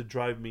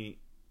drive me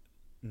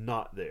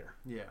not there.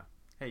 Yeah.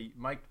 Hey,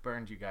 Mike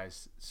burned you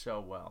guys so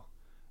well.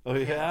 Oh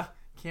yeah.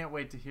 Can't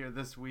wait to hear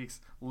this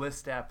week's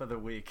list app of the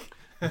week.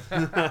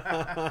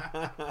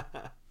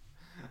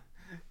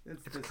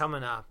 It's this-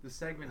 coming up. The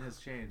segment has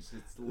changed.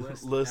 It's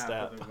the List app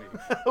app. of the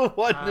week.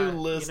 What new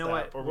list You know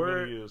app what? are we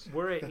going to use?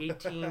 We're at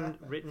 18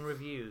 written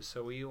reviews,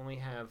 so we only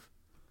have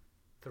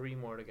 3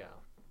 more to go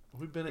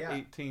We've been at Yeah.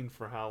 18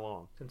 for how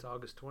long? since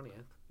August 20th.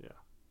 Yeah.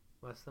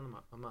 Less than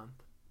a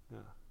month.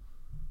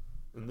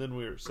 And then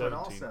we were But 17.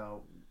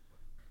 also,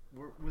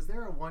 was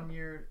there a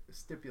 1-year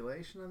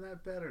stipulation on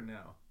that bet or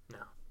no? No.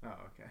 Oh,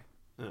 okay.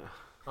 Yeah.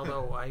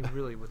 Although I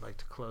really would like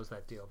to close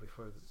that deal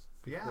before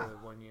Yeah. the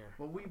 1 year.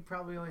 Well, we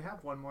probably only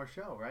have one more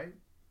show, right?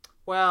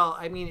 Well,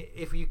 I mean,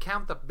 if you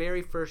count the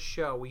very first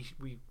show, we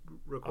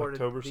recorded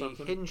October the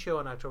something? hidden show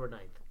on October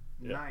 9th.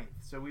 Yeah. 9th.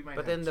 So we might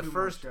But have then the 2 more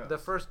first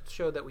shows.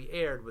 show that we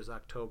aired was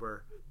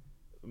October.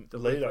 Late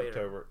week later.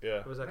 October, yeah.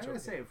 It was I October.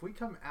 gotta say, if we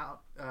come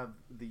out of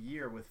the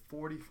year with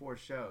 44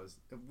 shows,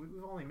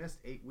 we've only missed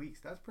 8 weeks.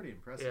 That's pretty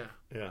impressive.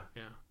 Yeah,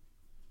 Yeah.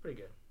 pretty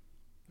good.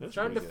 That's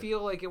Starting to pretty good.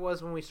 feel like it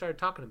was when we started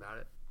talking about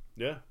it.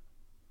 Yeah.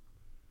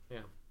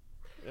 Yeah.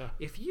 Yeah.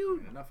 If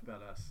you, Enough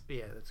about us.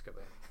 yeah, let's go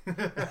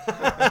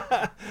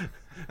back.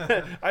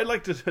 I'd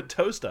like to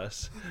toast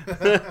us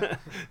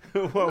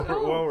while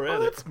we're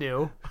at it. That's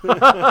new.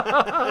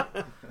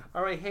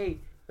 All right, hey,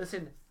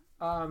 listen.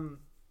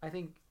 I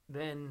think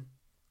then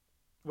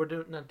we're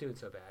not doing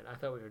so bad. I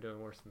thought we were doing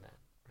worse than that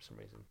for some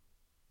reason.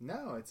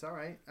 No, it's all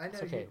right. I know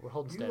It's okay. We're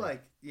holding you steady.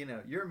 like,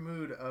 your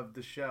mood of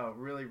the show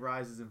really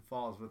rises and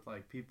falls with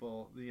like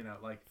people,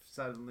 like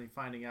suddenly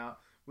finding out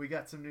we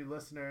got some new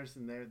listeners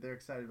and they're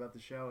excited about the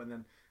show, and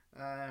then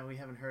we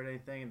haven't heard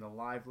anything and the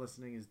live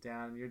listening is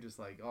down and you're just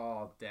like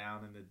all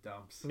down in the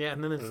dumps. Yeah,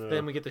 and then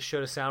then we get the show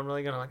to sound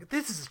really good. I'm like,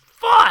 this is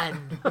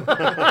fun.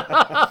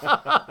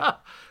 I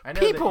know that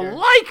People you're-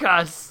 like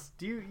us.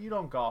 Do you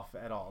don't golf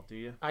at all, do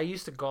you? I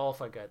used to golf.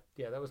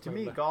 That was To my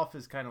me, life. golf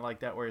is kind of like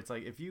that, where it's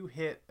like if you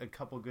hit a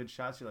couple good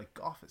shots, you're like,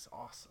 golf is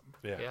awesome.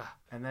 Yeah. Yeah.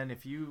 And then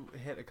if you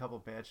hit a couple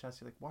bad shots,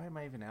 you're like, why am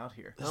I even out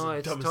here? This is No, the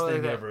it's dumbest totally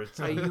thing that. ever. It's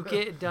You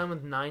get done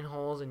with 9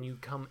 holes and you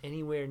come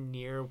anywhere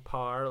near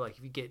par. Like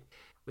if you get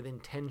within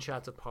 10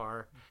 shots of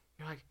par,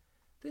 you're like,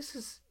 this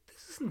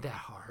isn't that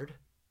hard.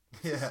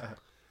 Yeah.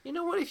 You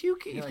know what? If you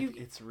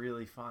It's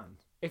really fun.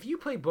 if you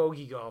play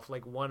bogey golf,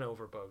 like 1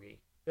 over bogey,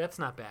 that's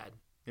not bad.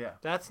 Yeah.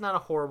 That's not a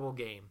horrible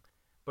game.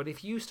 But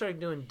if you start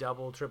doing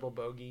double, triple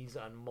bogeys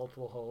on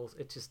multiple holes,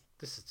 this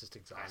is just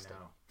exhausting.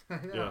 I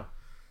know. Yeah.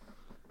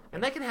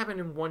 And that can happen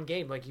in one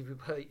game. Like if you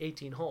play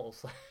 18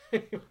 holes.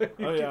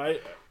 Oh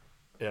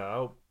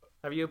yeah.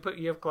 Have you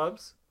have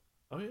clubs?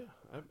 Oh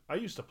yeah. I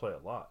used to play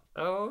a lot.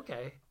 Oh,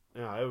 okay.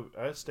 Yeah.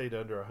 I stayed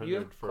under 100 You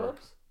have for.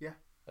 clubs? Yeah.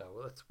 Oh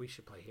well, we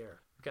should play here.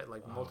 We've got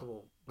like Oh,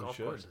 multiple we golf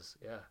should. courses.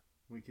 Yeah.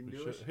 We can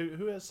do it.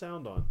 Who has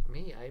sound on?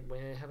 Me,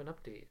 when I have an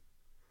update.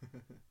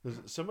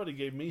 Somebody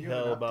gave me You have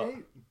an hell about.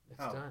 update? It's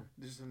Oh, done.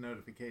 just a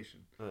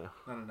notification, Uh,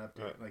 not an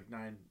update. Right. Like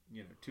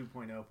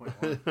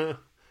 2.0.1.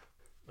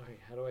 Okay,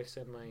 how do I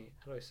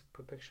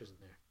put pictures in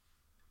there?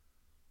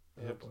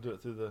 you have to do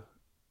it through the.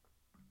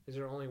 Is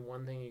there only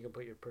one thing you can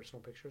put your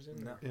personal pictures in?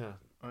 No. Yeah,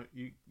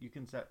 You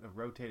can set a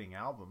rotating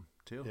album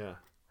too. yeah,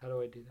 How do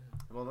I do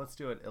that? Well, let's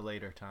do it a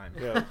later time.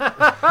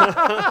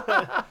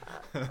 yeah.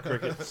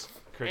 Crickets.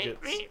 All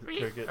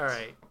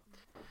right.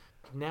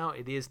 Now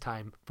it is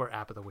time for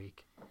App of the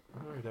Week.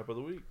 All right, app of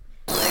the week.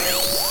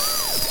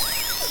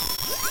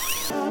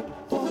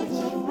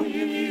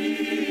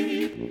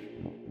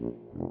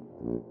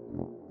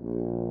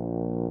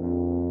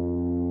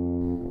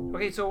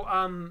 Okay, so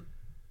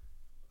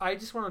I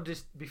just want to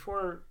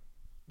before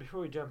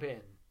we jump in,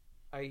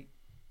 I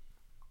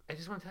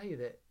just want to tell you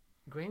that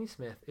Granny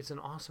Smith is an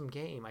awesome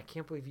game. I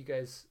can't believe you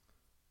guys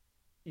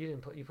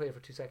didn't play. You played it for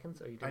 2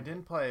 seconds, or you didn't? I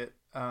didn't play it,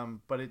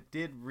 but it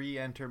did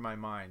re-enter my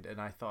mind,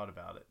 and I thought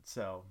about it.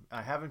 So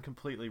I haven't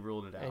completely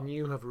ruled it out. And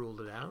you have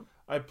ruled it out.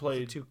 I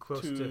played too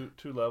close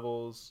two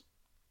levels.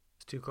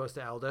 It's too close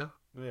to Aldo.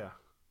 Yeah.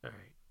 All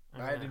right.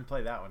 I didn't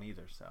play that one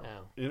either. So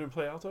No. You didn't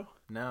play Alto?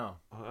 no.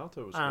 Oh,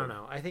 Alto was I don't good.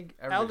 know. I think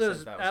Everybody Aldo's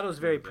says that was Aldo's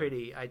very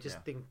pretty pretty. I just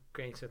Yeah. think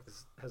Granny Smith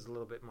has a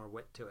little bit more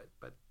wit to it,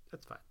 but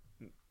that's fine.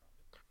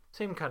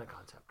 Same kind of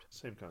concept.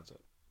 Same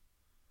concept.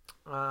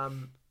 What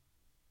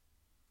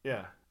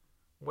Yeah.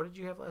 did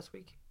you have last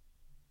week?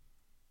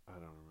 I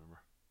don't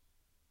remember.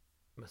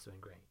 Must have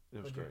been great. It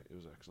was What'd you- great. It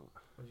was excellent.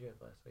 What did you have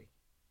last week?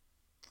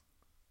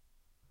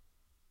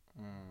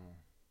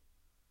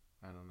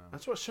 I don't know.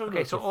 That's what show Okay,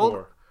 notes so are old-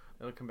 for.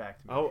 It'll come back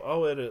to me.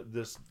 I'll edit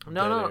this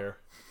No, dead no. air.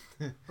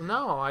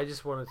 No, I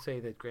just want to say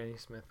that Granny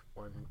Smith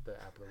won the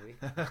App of the Week.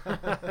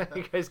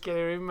 You guys can't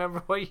even remember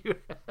what you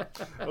had.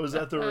 Oh, is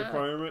that the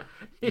requirement?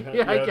 You have,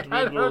 Yeah, you have to be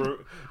I able don't-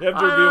 to, you have to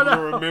I be don't able to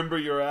know. remember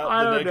you're out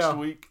I the don't next know.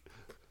 week.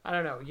 I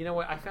don't know. You know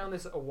what? I found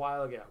this a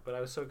while ago, but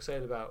I was so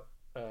excited about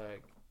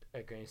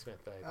Granny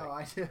Smith that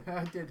I think.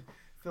 I did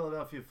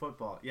Philadelphia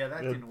football. Yeah,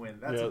 that didn't win.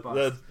 That's yeah, a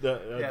bust.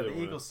 that Yeah, didn't the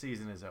win. Eagles'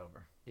 season is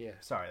over. Yeah.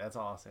 Sorry, that's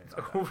all I'll say. It's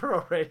about that. over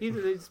already?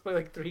 Did they just play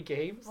like 3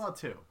 games? Well,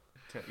 two.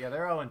 Yeah,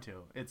 they're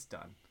 0-2. It's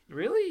done.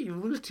 Really? You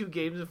lose 2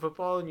 games in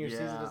football and your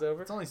season is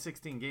over? It's only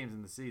 16 games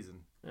in the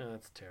season. Oh,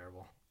 that's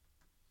terrible.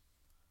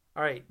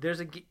 All right, there's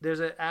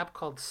an app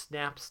called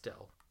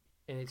Snapstill,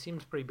 and it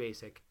seems pretty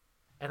basic.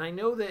 And I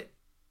know that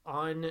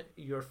on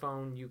your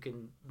phone you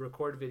can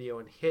record video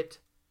and hit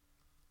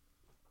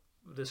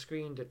the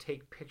screen to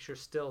take picture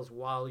stills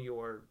while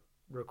you're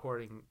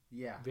recording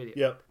Yeah. video.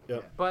 Yep. Yeah.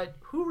 But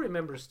who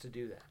remembers to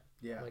do that?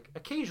 Yeah. Like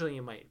occasionally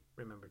you might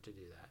remember to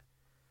do that.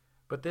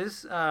 But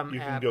this You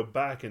can app, go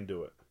back and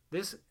do it.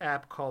 this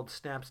app called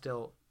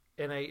Snapstill,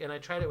 and I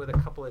tried it with a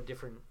couple of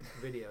different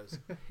videos.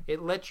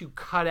 It lets you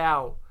cut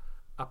out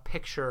a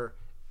picture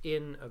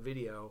in a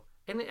video,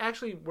 and it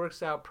actually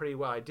works out pretty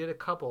well. I did a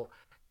couple.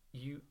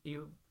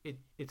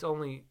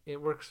 It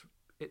works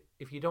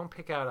if you don't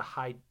pick out a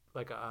high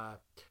like A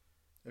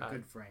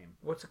good frame.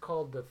 what's it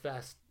called, the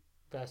fast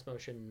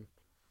motion.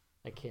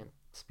 I can't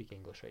speak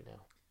English right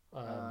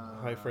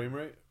now. High frame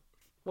rate?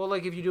 Well,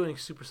 like if you're doing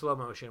super slow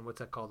motion, what's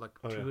that called? Like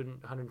Oh, yeah.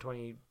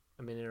 120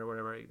 a minute or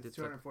whatever. It's like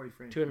 240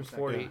 frames.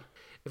 240. Yeah.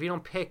 If you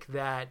don't pick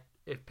that,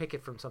 pick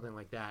it from something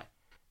like that,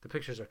 the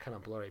pictures are kind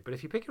of blurry. But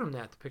if you pick it from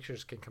that, the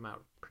pictures can come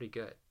out pretty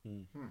good.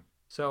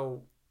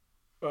 So,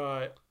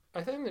 I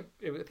think I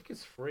think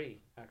it's free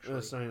actually.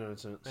 That's 99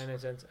 cents. 99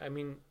 cents. I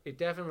mean, it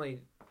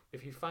definitely.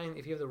 If you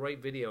have the right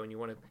video and you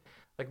want to,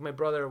 like my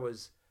brother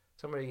was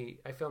somebody.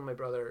 I filmed my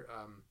brother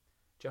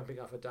jumping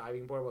off a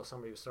diving board while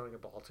somebody was throwing a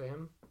ball to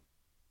him,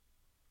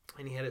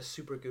 and he had a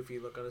super goofy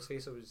look on his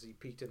face as he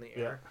peeked in the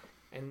air,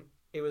 and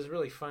it was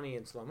really funny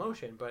in slow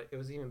motion. But it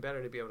was even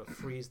better to be able to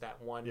freeze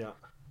that one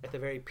at the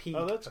very peak.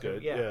 Oh, that's of him.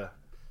 good. Yeah.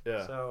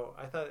 So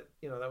I thought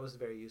that was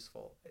very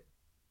useful.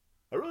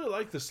 I really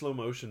like the slow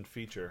motion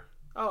feature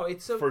Oh,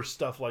 it's so for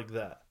stuff like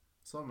that.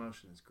 Slow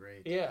motion is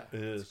great. yeah. It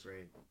It's is.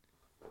 great.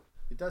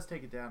 It does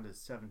take it down to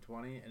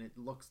 720, and it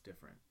looks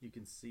different. You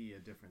can see a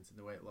difference in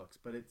the way it looks,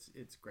 but it's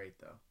great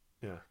though.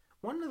 Yeah.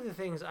 One of the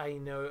things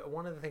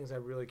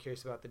I'm really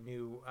curious about the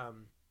new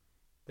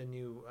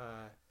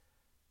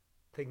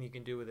thing you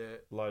can do with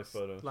it Live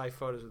photos. live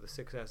photos with the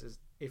 6S is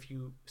if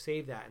you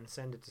save that and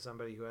send it to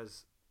somebody who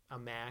has a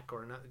Mac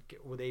or not,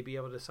 will they be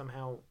able to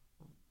somehow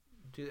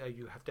do?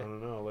 You have I to.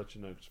 don't know. I'll let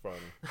you know next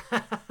Friday.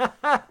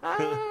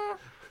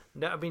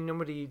 No, I mean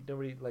nobody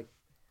like.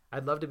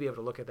 I'd love to be able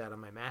to look at that on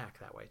my Mac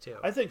that way too.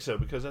 I think so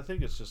because I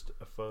think it's just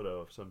a photo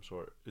of some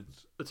sort.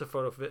 It's a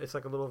photo. It's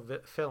like a little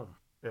film.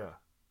 Yeah.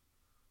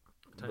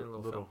 Tiny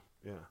little film.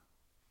 Yeah.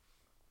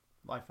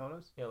 Live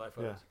photos? Yeah, live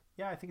photos.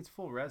 Yeah, I think it's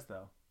full res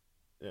though.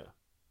 Yeah.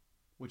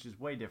 Which is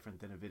way different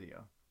than a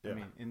video. Yeah. I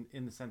mean,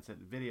 in the sense that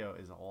video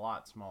is a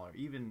lot smaller.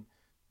 Even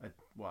a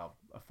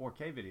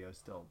 4K video is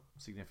still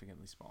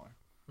significantly smaller.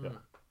 Yeah. Mm.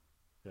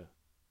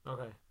 Yeah.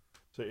 Okay.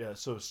 So yeah,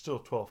 so it's still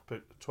 12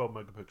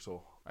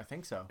 megapixel I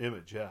think so.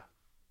 image. Yeah.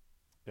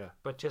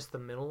 But just the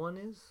middle one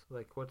is?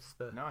 Like, what's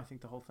the... No, I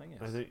think the whole thing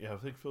is. I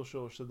think Phil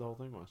Schiller said the whole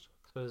thing was.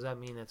 So does that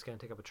mean that's going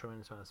to take up a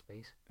tremendous amount of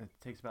space? It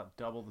takes about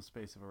double the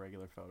space of a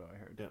regular photo, I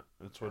heard. Yeah,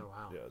 that's what. Oh,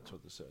 wow. Yeah, that's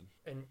what they said.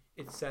 And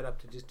it's set up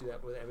to just do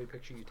that with every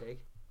picture you take?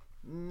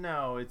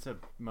 No, it's a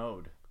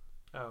mode.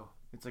 Oh,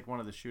 It's like one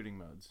of the shooting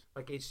modes.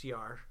 like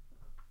HDR.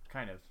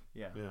 Kind of,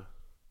 yeah. Yeah.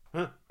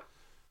 Huh.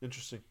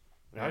 Interesting.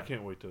 Yeah. I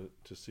can't wait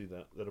to see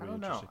that. That'll I be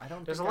don't know. interesting. I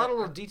don't. There's a think lot of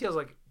little details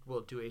like, will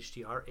it do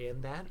HDR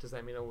and that? Does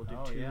that mean it will do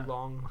Oh, two yeah.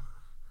 long...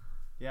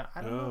 Yeah,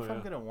 I don't know Oh, if I'm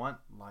yeah. gonna want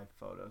live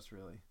photos.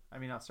 Really, I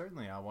mean,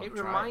 I'll want It to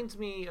try. reminds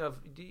me of...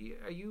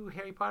 are you a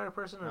Harry Potter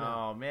person or no?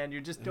 Oh man, you're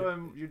just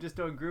doing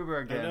Gruber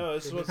I again. know.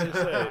 That's what they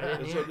say.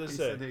 That's what they He say.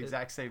 said the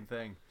exact same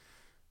thing.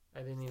 I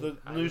didn't even... The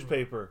I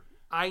newspaper.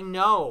 I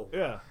know.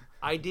 Yeah.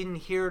 I didn't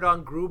hear it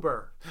on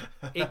Gruber.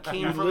 It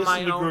came You from my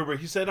listened to own... Gruber.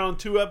 He said on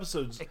 2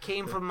 episodes. It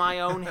came from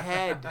my own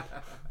head.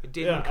 It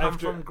didn't Yeah, come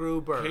after- from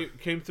Gruber.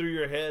 Came through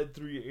your head,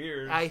 through your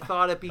ears. I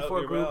thought it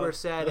before your Gruber mouth.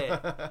 said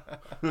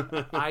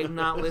it. I'm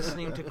not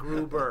listening to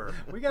Gruber.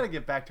 We got to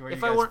get back to where If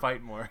you I guys weren't-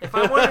 fight more. If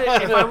I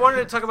wanted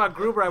to talk about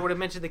Gruber, I would have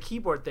mentioned the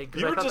keyboard thing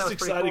because You I were thought that just was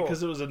pretty excited cool.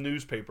 because it was a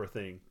newspaper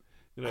thing.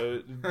 You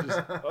know,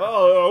 just,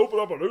 oh, open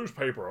up a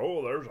newspaper.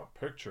 Oh, there's a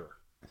picture.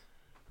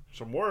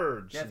 Some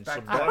words Yeah, it's and back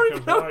some to- I black don't and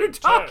even know what you're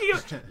white talking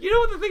text. about. You know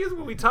what the thing is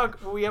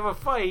when we have a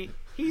fight,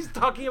 he's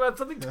talking about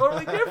something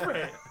totally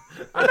different.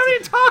 I'm not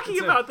even talking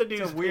about the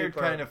newspaper. It's a weird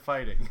kind of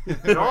fighting.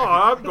 No,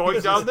 I'm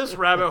going down this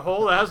rabbit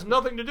hole that has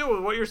nothing to do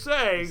with what you're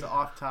saying. It's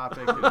off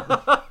topic.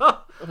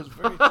 It was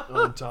very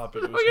on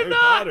topic. It was you're Harry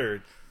not.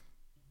 Potter.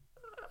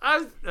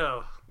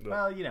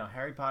 Well, you know,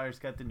 Harry Potter's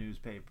got the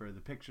newspaper.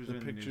 The pictures The are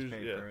in pictures, the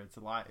newspaper. yeah. It's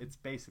a live. It's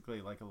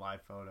basically like a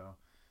live photo.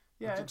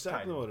 Yeah, That's it's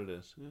exactly tight. what it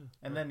is. Yeah.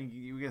 And then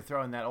you can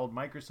throw in that old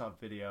Microsoft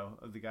video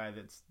of the guy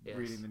that's Yes.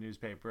 reading the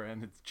newspaper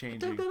and it's Dug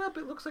changing. that up.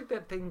 It looks like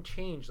that thing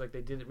changed. Like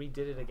they redid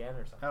it again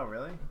or something. Oh,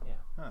 really?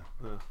 Yeah.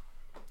 Huh.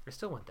 I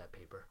still want that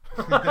paper.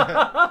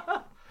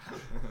 I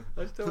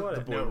still want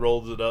The it. boy No.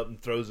 rolls it up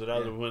and throws it out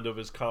Yeah. the window of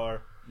his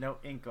car. No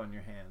ink on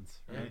your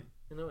hands, right?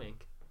 No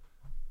ink.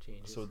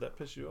 Changes. So would that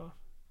piss you off?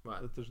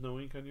 What? That there's no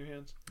ink on your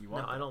hands? You No,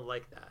 want I that. don't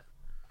like that.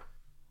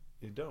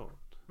 You don't.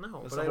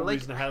 No, That's but the I whole like.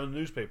 reason to have a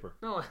newspaper.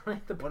 No, I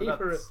like the What about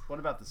paper. what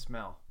about the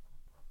smell?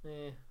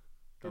 Eh,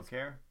 Don't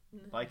care?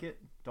 Like it?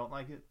 Don't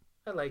like it?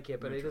 I like it,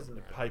 but it doesn't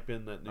matter. Pipe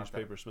in that Not that-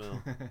 newspaper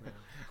smell. No,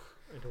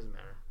 it doesn't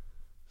matter.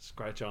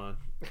 Scratch on.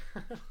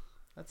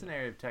 That's an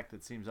area of tech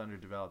that seems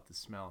underdeveloped. The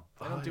smell.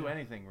 I Oh, don't do yeah.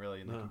 anything really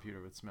in the No.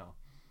 computer with smell.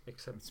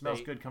 Except It smells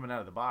they good coming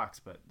out of the box,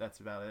 but that's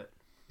about it.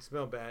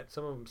 smell bad.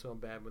 Some of them smell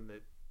bad when the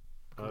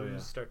Oh, glues yeah.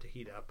 start to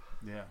heat up.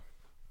 Yeah.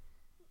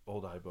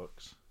 Old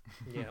iBooks.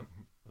 Yeah.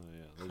 Oh,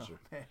 yeah. Those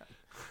Man,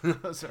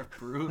 those are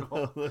brutal.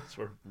 are those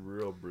were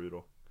real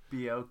brutal.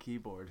 BO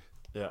keyboard.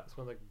 Yeah. It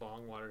smells like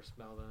bong water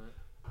smell, doesn't it?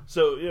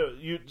 So, you know,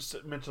 you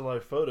just mentioned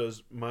live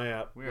photos. My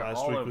app We are last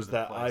all week over was the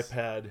that place.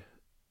 iPad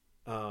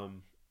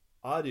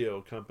audio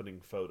accompanying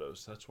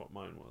photos. That's what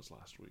mine was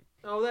last week.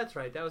 Oh, that's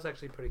right. That was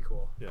actually pretty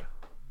cool. Yeah.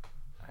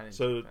 I didn't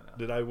So, check that out.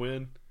 did I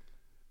win?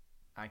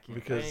 I can't.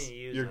 Because I didn't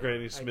use your it.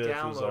 Granny I Smith was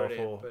downloaded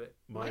awful. It,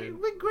 but Mine-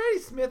 my Granny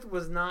Smith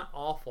was not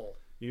awful.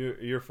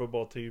 Your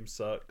football team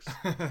sucks.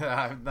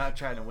 I'm not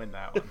trying to win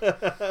that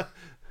one.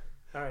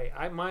 All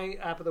right, my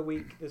app of the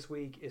week this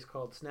week is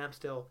called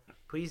Snapstill.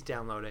 Please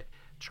download it,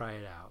 try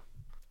it out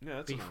Yeah,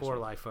 that's a nice before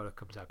one. live photo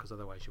comes out, because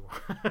otherwise you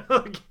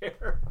won't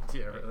care.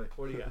 Yeah, really.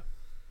 What do you got?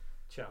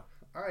 Ciao.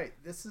 All right,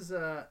 this is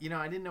you know,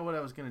 I didn't know what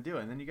I was going to do,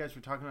 and then you guys were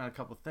talking about a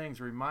couple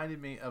things.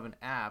 Reminded me of an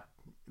app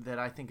that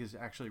I think is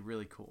actually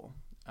really cool.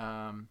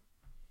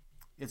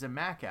 It's a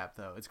Mac app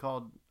though. It's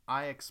called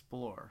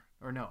iExplorer.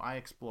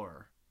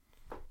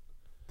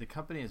 The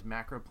company is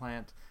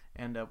Macroplant,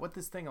 and what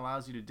this thing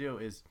allows you to do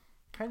is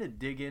kind of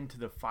dig into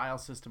the file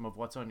system of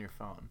what's on your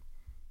phone.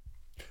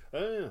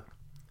 Oh, yeah.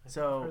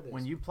 So heard this.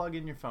 when you plug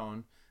in your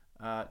phone,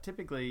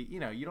 typically, you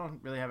know, you don't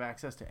really have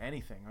access to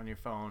anything on your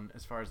phone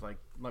as far as like,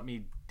 let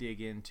me dig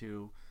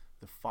into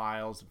the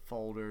files and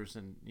folders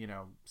and, you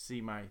know,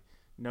 see my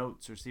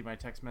notes or see my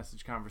text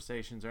message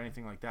conversations or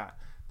anything like that.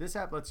 This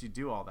app lets you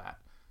do all that.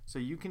 So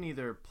you can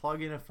either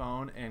plug in a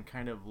phone and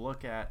kind of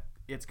look at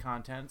its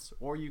contents,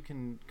 or you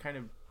can kind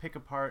of pick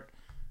apart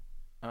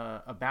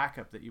a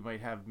backup that you might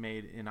have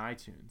made in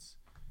iTunes.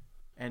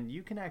 And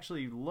you can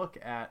actually look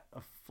at a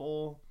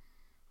full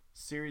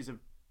series of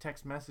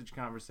text message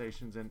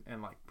conversations and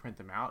like print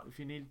them out if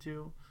you need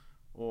to,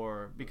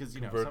 or because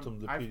you know Convert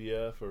them to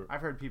PDF or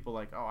I've heard people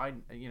like, oh, I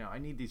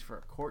need these for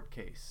a court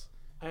case.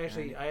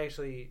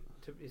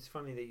 It's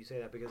funny that you say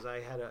that, because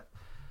I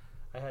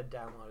had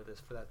downloaded this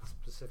for that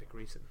specific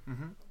reason,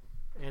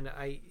 and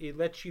it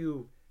lets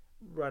you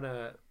run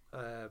a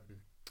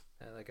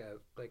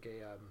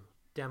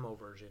demo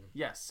version.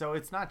 Yes, so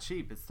it's not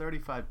cheap. It's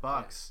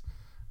 $35.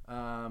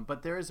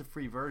 But there is a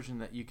free version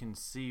that you can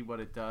see what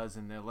it does,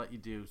 and they'll let you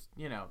do.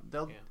 You know,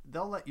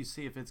 they'll let you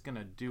see if it's going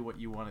to do what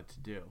you want it to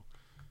do.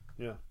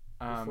 yeah.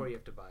 Before you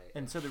have to buy it.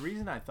 And so the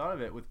reason I thought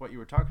of it with what you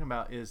were talking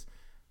about is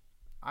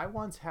I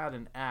once had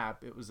an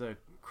app. It was a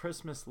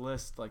Christmas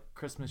list, like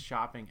Christmas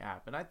shopping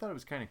app, and I thought it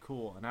was kind of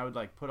cool. And I would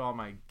like put all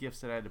my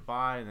gifts that I had to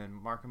buy and then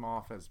mark them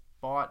off as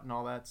bought and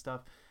all that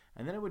stuff.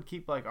 And then it would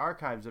keep like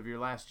archives of your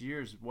last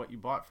year's what you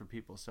bought for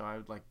people. So I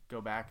would like go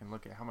back and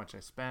look at how much I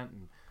spent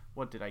and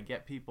what did I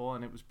get people,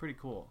 and it was pretty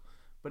cool.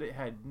 But it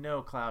had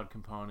no cloud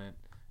component,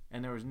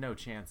 and there was no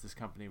chance this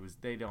company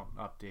they don't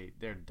update.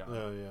 They're done.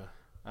 Oh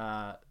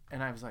yeah.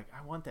 And I was like,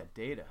 I want that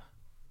data.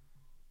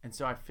 And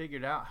so I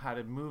figured out how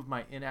to move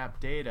my in-app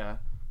data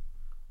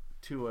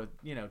to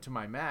to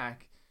my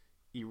Mac,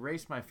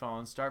 erase my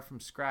phone, start from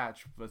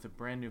scratch with a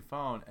brand new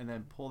phone, and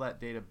then pull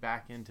that data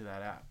back into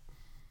that app.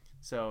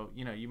 So,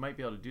 you might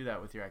be able to do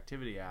that with your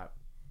activity app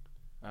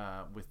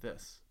with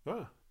this.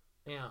 Oh.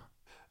 Yeah.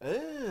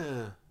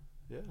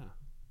 Yeah.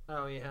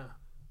 Oh yeah.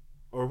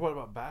 Or what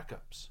about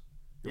backups?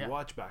 Your Yeah.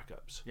 watch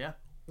backups. Yeah.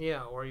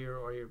 Yeah. Or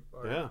your.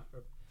 Yeah.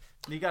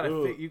 You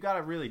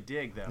gotta really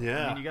dig though.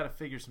 Yeah. I mean, you gotta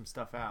figure some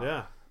stuff out.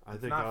 Yeah. I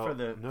think Not for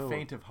the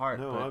faint of heart,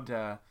 no,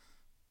 but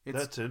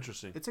that's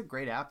interesting. it's a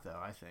great app though,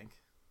 I think.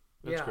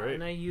 That's great.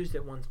 And I used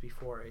it once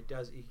before. It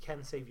does. You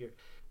can save your.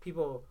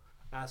 People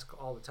ask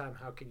all the time,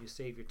 how can you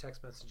save your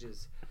text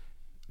messages?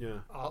 Yeah.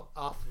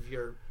 Off of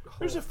your. Whole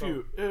There's a phone?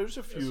 few. There's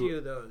a few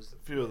of those.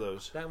 few of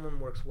those. That one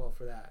works well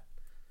for that.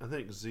 I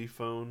think Z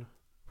Phone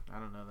I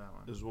don't know that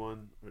one. is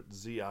one, or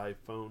ZI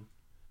Phone,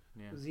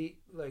 Yeah.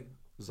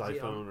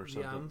 Xiphone or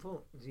something.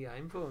 The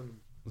iPhone.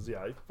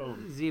 ZI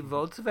Phone. The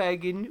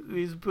Volkswagen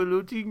is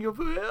polluting your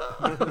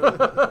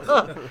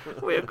air.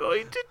 We're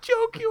going to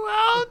choke you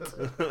out.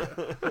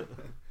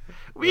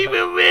 We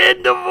will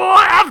win the war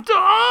after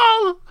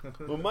all.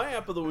 Well, my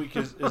app of the week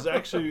is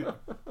actually.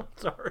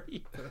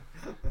 Sorry.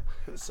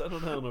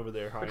 Settle down over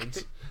there,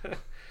 Heinz.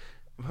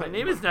 My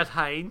name is not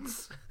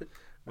Heinz.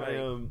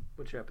 My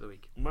What's your app of the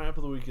week? my app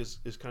of the week is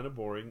kind of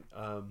boring.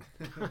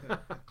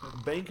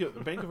 Bank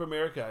of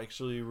America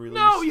actually released.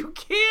 No, you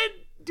can't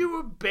do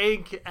a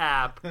bank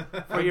app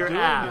for your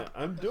app.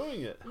 I'm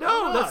doing it.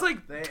 No, that's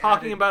like They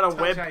talking added about a Touch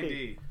web ID.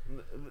 page.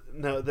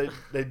 No, they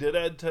did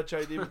add Touch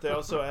ID, but they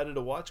also added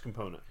a watch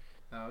component,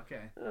 Oh,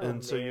 okay.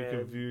 and so you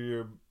can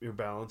view your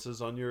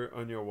balances on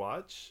your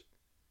watch,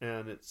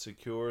 and it's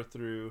secure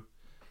through.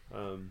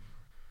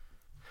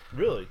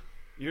 Really,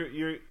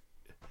 you're.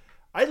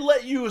 I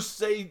let you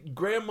say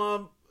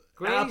Grandma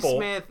Granny Apple.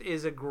 Smith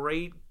is a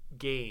great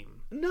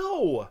game.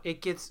 No.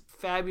 It gets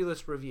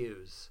fabulous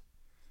reviews,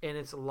 and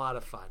it's a lot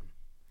of fun.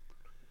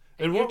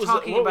 And And you're what was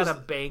talking what about was a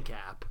bank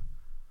app.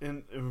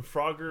 and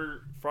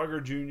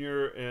Frogger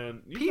Jr.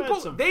 and you've had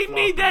People, some they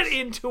made that floppies.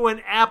 into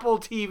an Apple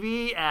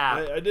TV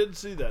app. I did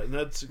see that, and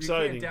that's You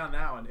exciting. can't down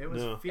that one. It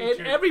was No. featured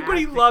And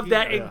everybody at the loved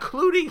that, keynote.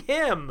 including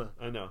him,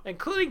 I know.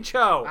 including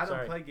Cho. I don't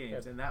Sorry. play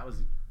games, and that I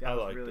was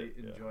liked really it,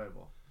 yeah.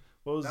 enjoyable.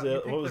 What was No, the you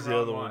what picked was the the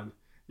wrong other one. one?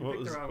 You What picked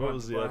was the wrong what one,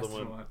 was the the other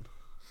last one?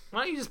 Why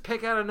don't you just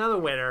pick out another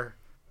winner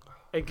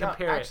and No,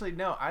 compare it? actually,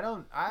 no, I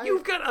don't.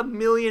 You've got a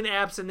million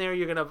apps in there.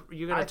 You're I gonna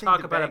think talk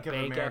the about Bank a of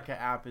bank app.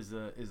 America app is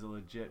a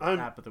legit I'm-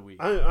 app of the week.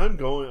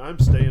 I'm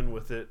staying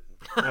with it.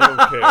 I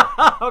don't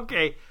care.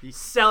 Okay,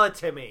 sell it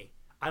to me.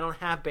 I don't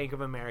have Bank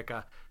of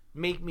America.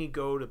 Make me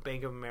go to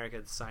Bank of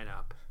America to sign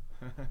up.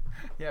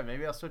 Yeah,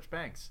 maybe I'll switch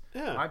banks.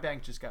 Yeah. My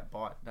bank just got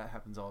bought. That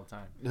happens all the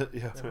time.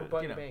 Yeah. Who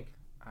bought You your know. bank?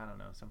 I don't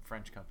know, some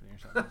French company or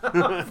something.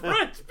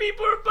 French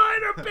people are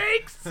buying our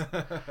banks.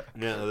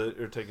 Yeah,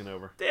 they're taking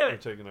over. Damn They're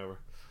it. taking over.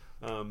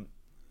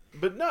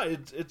 But no,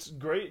 it's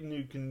great, and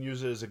you can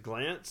use it as a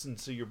glance and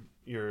see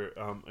your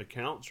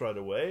accounts right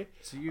away.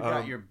 So you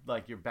got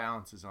your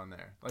balances on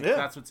there. Like Yeah.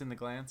 that's what's in the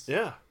glance?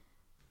 Yeah.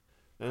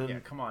 And Yeah,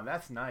 come on,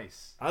 that's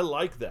nice. I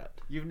like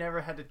that. You've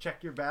never had to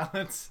check your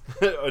balance.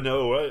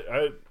 No,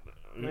 I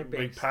make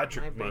bank's-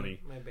 Patrick my money.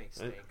 Bank, my bank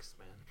stinks,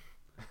 man.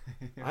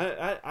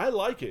 I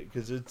like it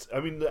because it's. I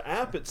mean, the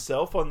app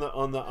itself on the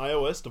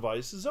iOS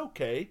device is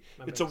okay.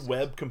 My It's a bank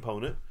web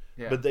component,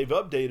 Yeah. but they've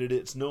updated it.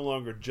 It's no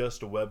longer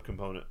just a web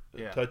component.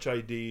 Yeah. Touch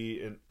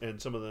ID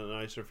and some of the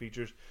nicer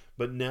features,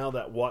 but now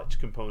that watch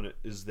component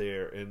is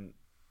there, and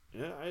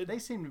yeah, They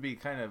seem to be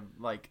kind of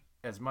like,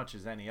 as much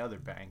as any other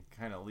bank,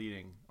 kind of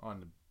leading on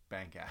the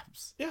bank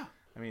apps. yeah.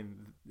 I mean,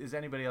 is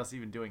anybody else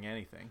even doing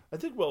anything? I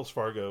think Wells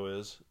Fargo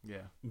is,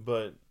 Yeah.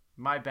 but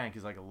My bank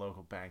is like a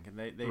local bank, and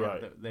they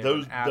Right. have, they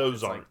Those- have an app those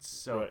that's like aren't.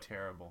 so Right.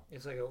 terrible.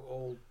 It's like an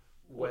old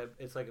web.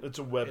 It's like it's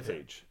a web it's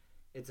page.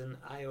 It's an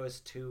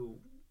iOS 2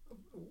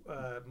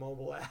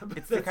 mobile app.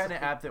 It's the kind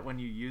of app that when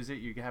you use it,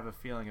 you have a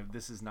feeling of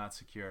this is not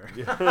secure.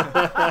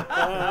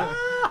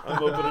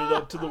 I'm opening it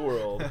up to the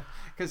world.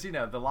 Because,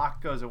 the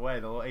lock goes away.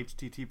 The little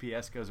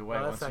HTTPS goes away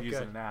Oh, once that's you not use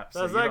good. an app.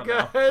 That's you not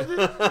don't good.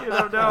 know. You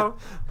don't know.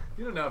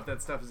 You don't know if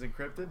that stuff is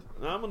encrypted.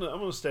 I'm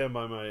gonna stand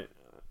by my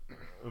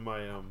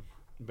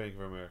Bank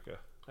of America.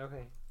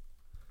 Okay.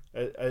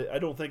 I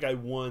don't think I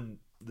won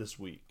this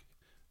week,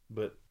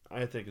 but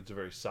I think it's a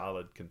very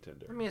solid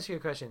contender. Let me ask you a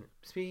question.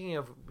 Speaking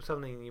of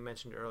something you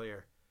mentioned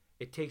earlier,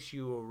 it takes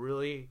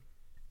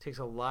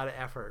a lot of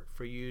effort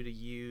for you to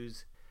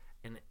use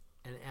an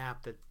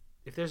app that,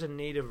 if there's a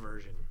native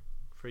version,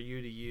 for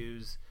you to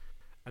use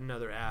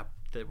another app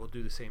that will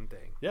do the same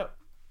thing. Yep.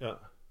 Yeah.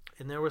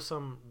 And there were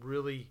some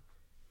really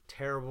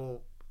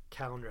terrible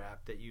calendar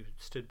app that you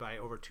stood by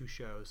over 2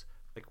 shows,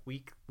 like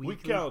Week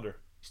weekly? calendar.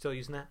 You still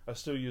using that? I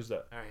still use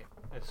that. All right,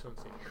 I just want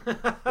to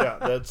see.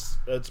 Yeah,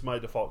 that's my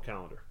default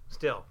calendar.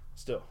 Still.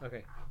 Still,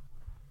 Okay.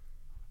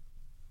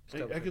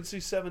 I can see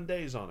 7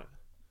 days on it.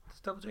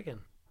 Just double checking.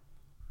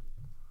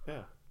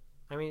 Yeah,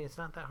 I mean, it's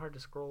not that hard to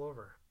scroll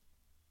over.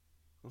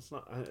 it's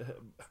not.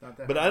 It's not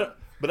that But hard.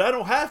 I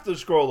don't have to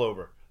scroll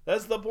over.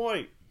 That's the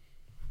point.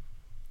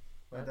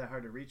 Not that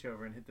hard to reach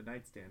over and hit the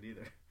nightstand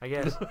either. I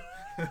guess.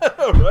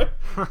 Right?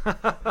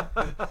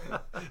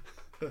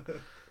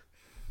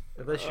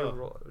 Unless you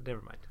roll.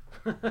 Never mind.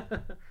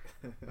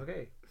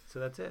 Okay, so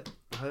that's it.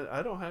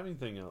 I don't have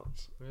anything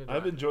else. Neither do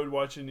I've I. enjoyed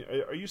watching.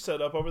 Are you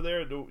set up over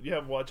there? Do you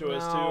have WatchOS 2 No,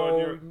 on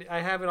your? I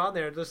have it on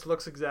there. It just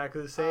looks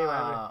exactly the same.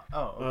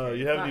 Okay.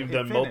 You haven't It even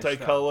done finished, though.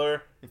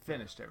 multicolor. It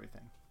finished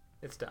everything.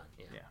 It's done.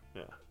 Yeah.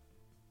 Yeah,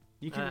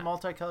 You can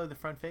multicolor the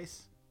front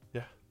face?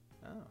 Yeah.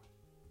 Oh.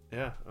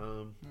 yeah.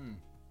 Hmm.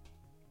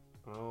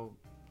 I'll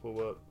pull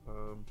up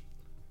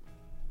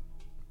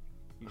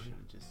You should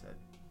have just said,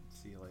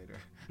 "See you later."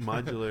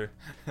 modular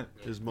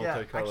is Yeah,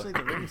 multicolor. actually,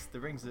 the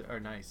rings are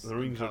nice. The in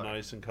rings are color.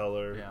 nice in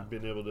color. Yeah.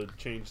 Being able to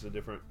change the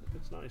different.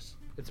 It's nice.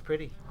 It's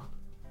pretty.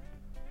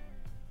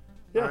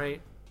 Yeah. All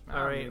right. I'm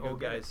All gonna right, go old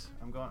get it. guys.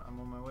 I'm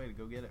on my way to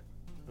go get it.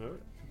 All right.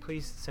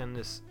 Please send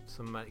us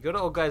some money. Go to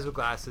Old Guys with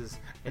Glasses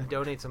and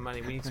donate some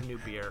money. We need some new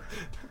beer.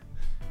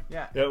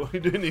 Yeah. Yeah, we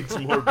do need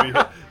some more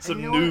beer. Some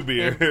you know new what?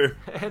 beer.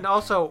 And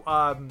also,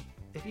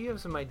 if you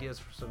have some ideas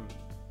for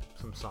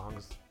some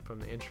songs from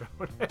the intro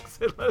and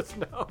exit, let us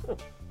know. Oh,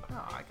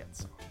 I got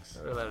songs.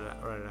 Or let it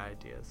run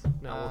ideas.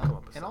 No, we'll come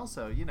up with And some.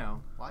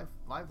 also,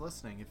 live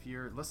listening. If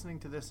you're listening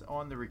to this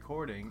on the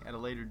recording at a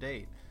later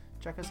date,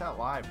 check us out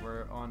live.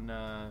 We're on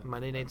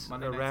Monday nights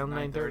Monday nights around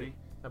at 9:30.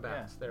 Yeah, About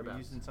we're thereabouts.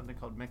 using something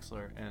called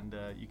Mixler, and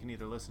you can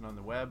either listen on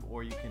the web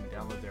or you can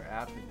download their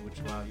app, which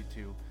allow you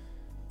to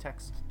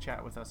text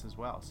chat with us as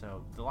well.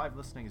 So the live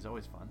listening is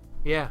always fun.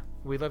 Yeah,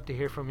 we'd love to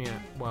hear from you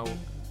while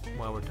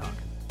we're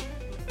talking.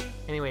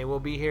 Anyway, we'll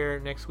be here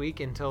next week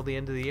until the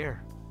end of the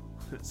year.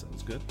 That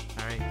sounds good.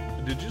 All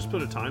right. Did you just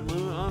put a time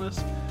limit on us?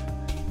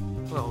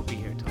 Well, we'll be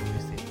here until at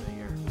least the end of the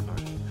year.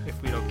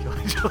 If we don't kill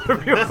each other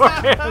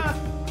beforehand. All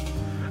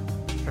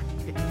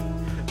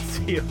right.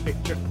 See you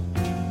later.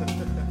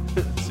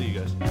 See you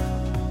guys.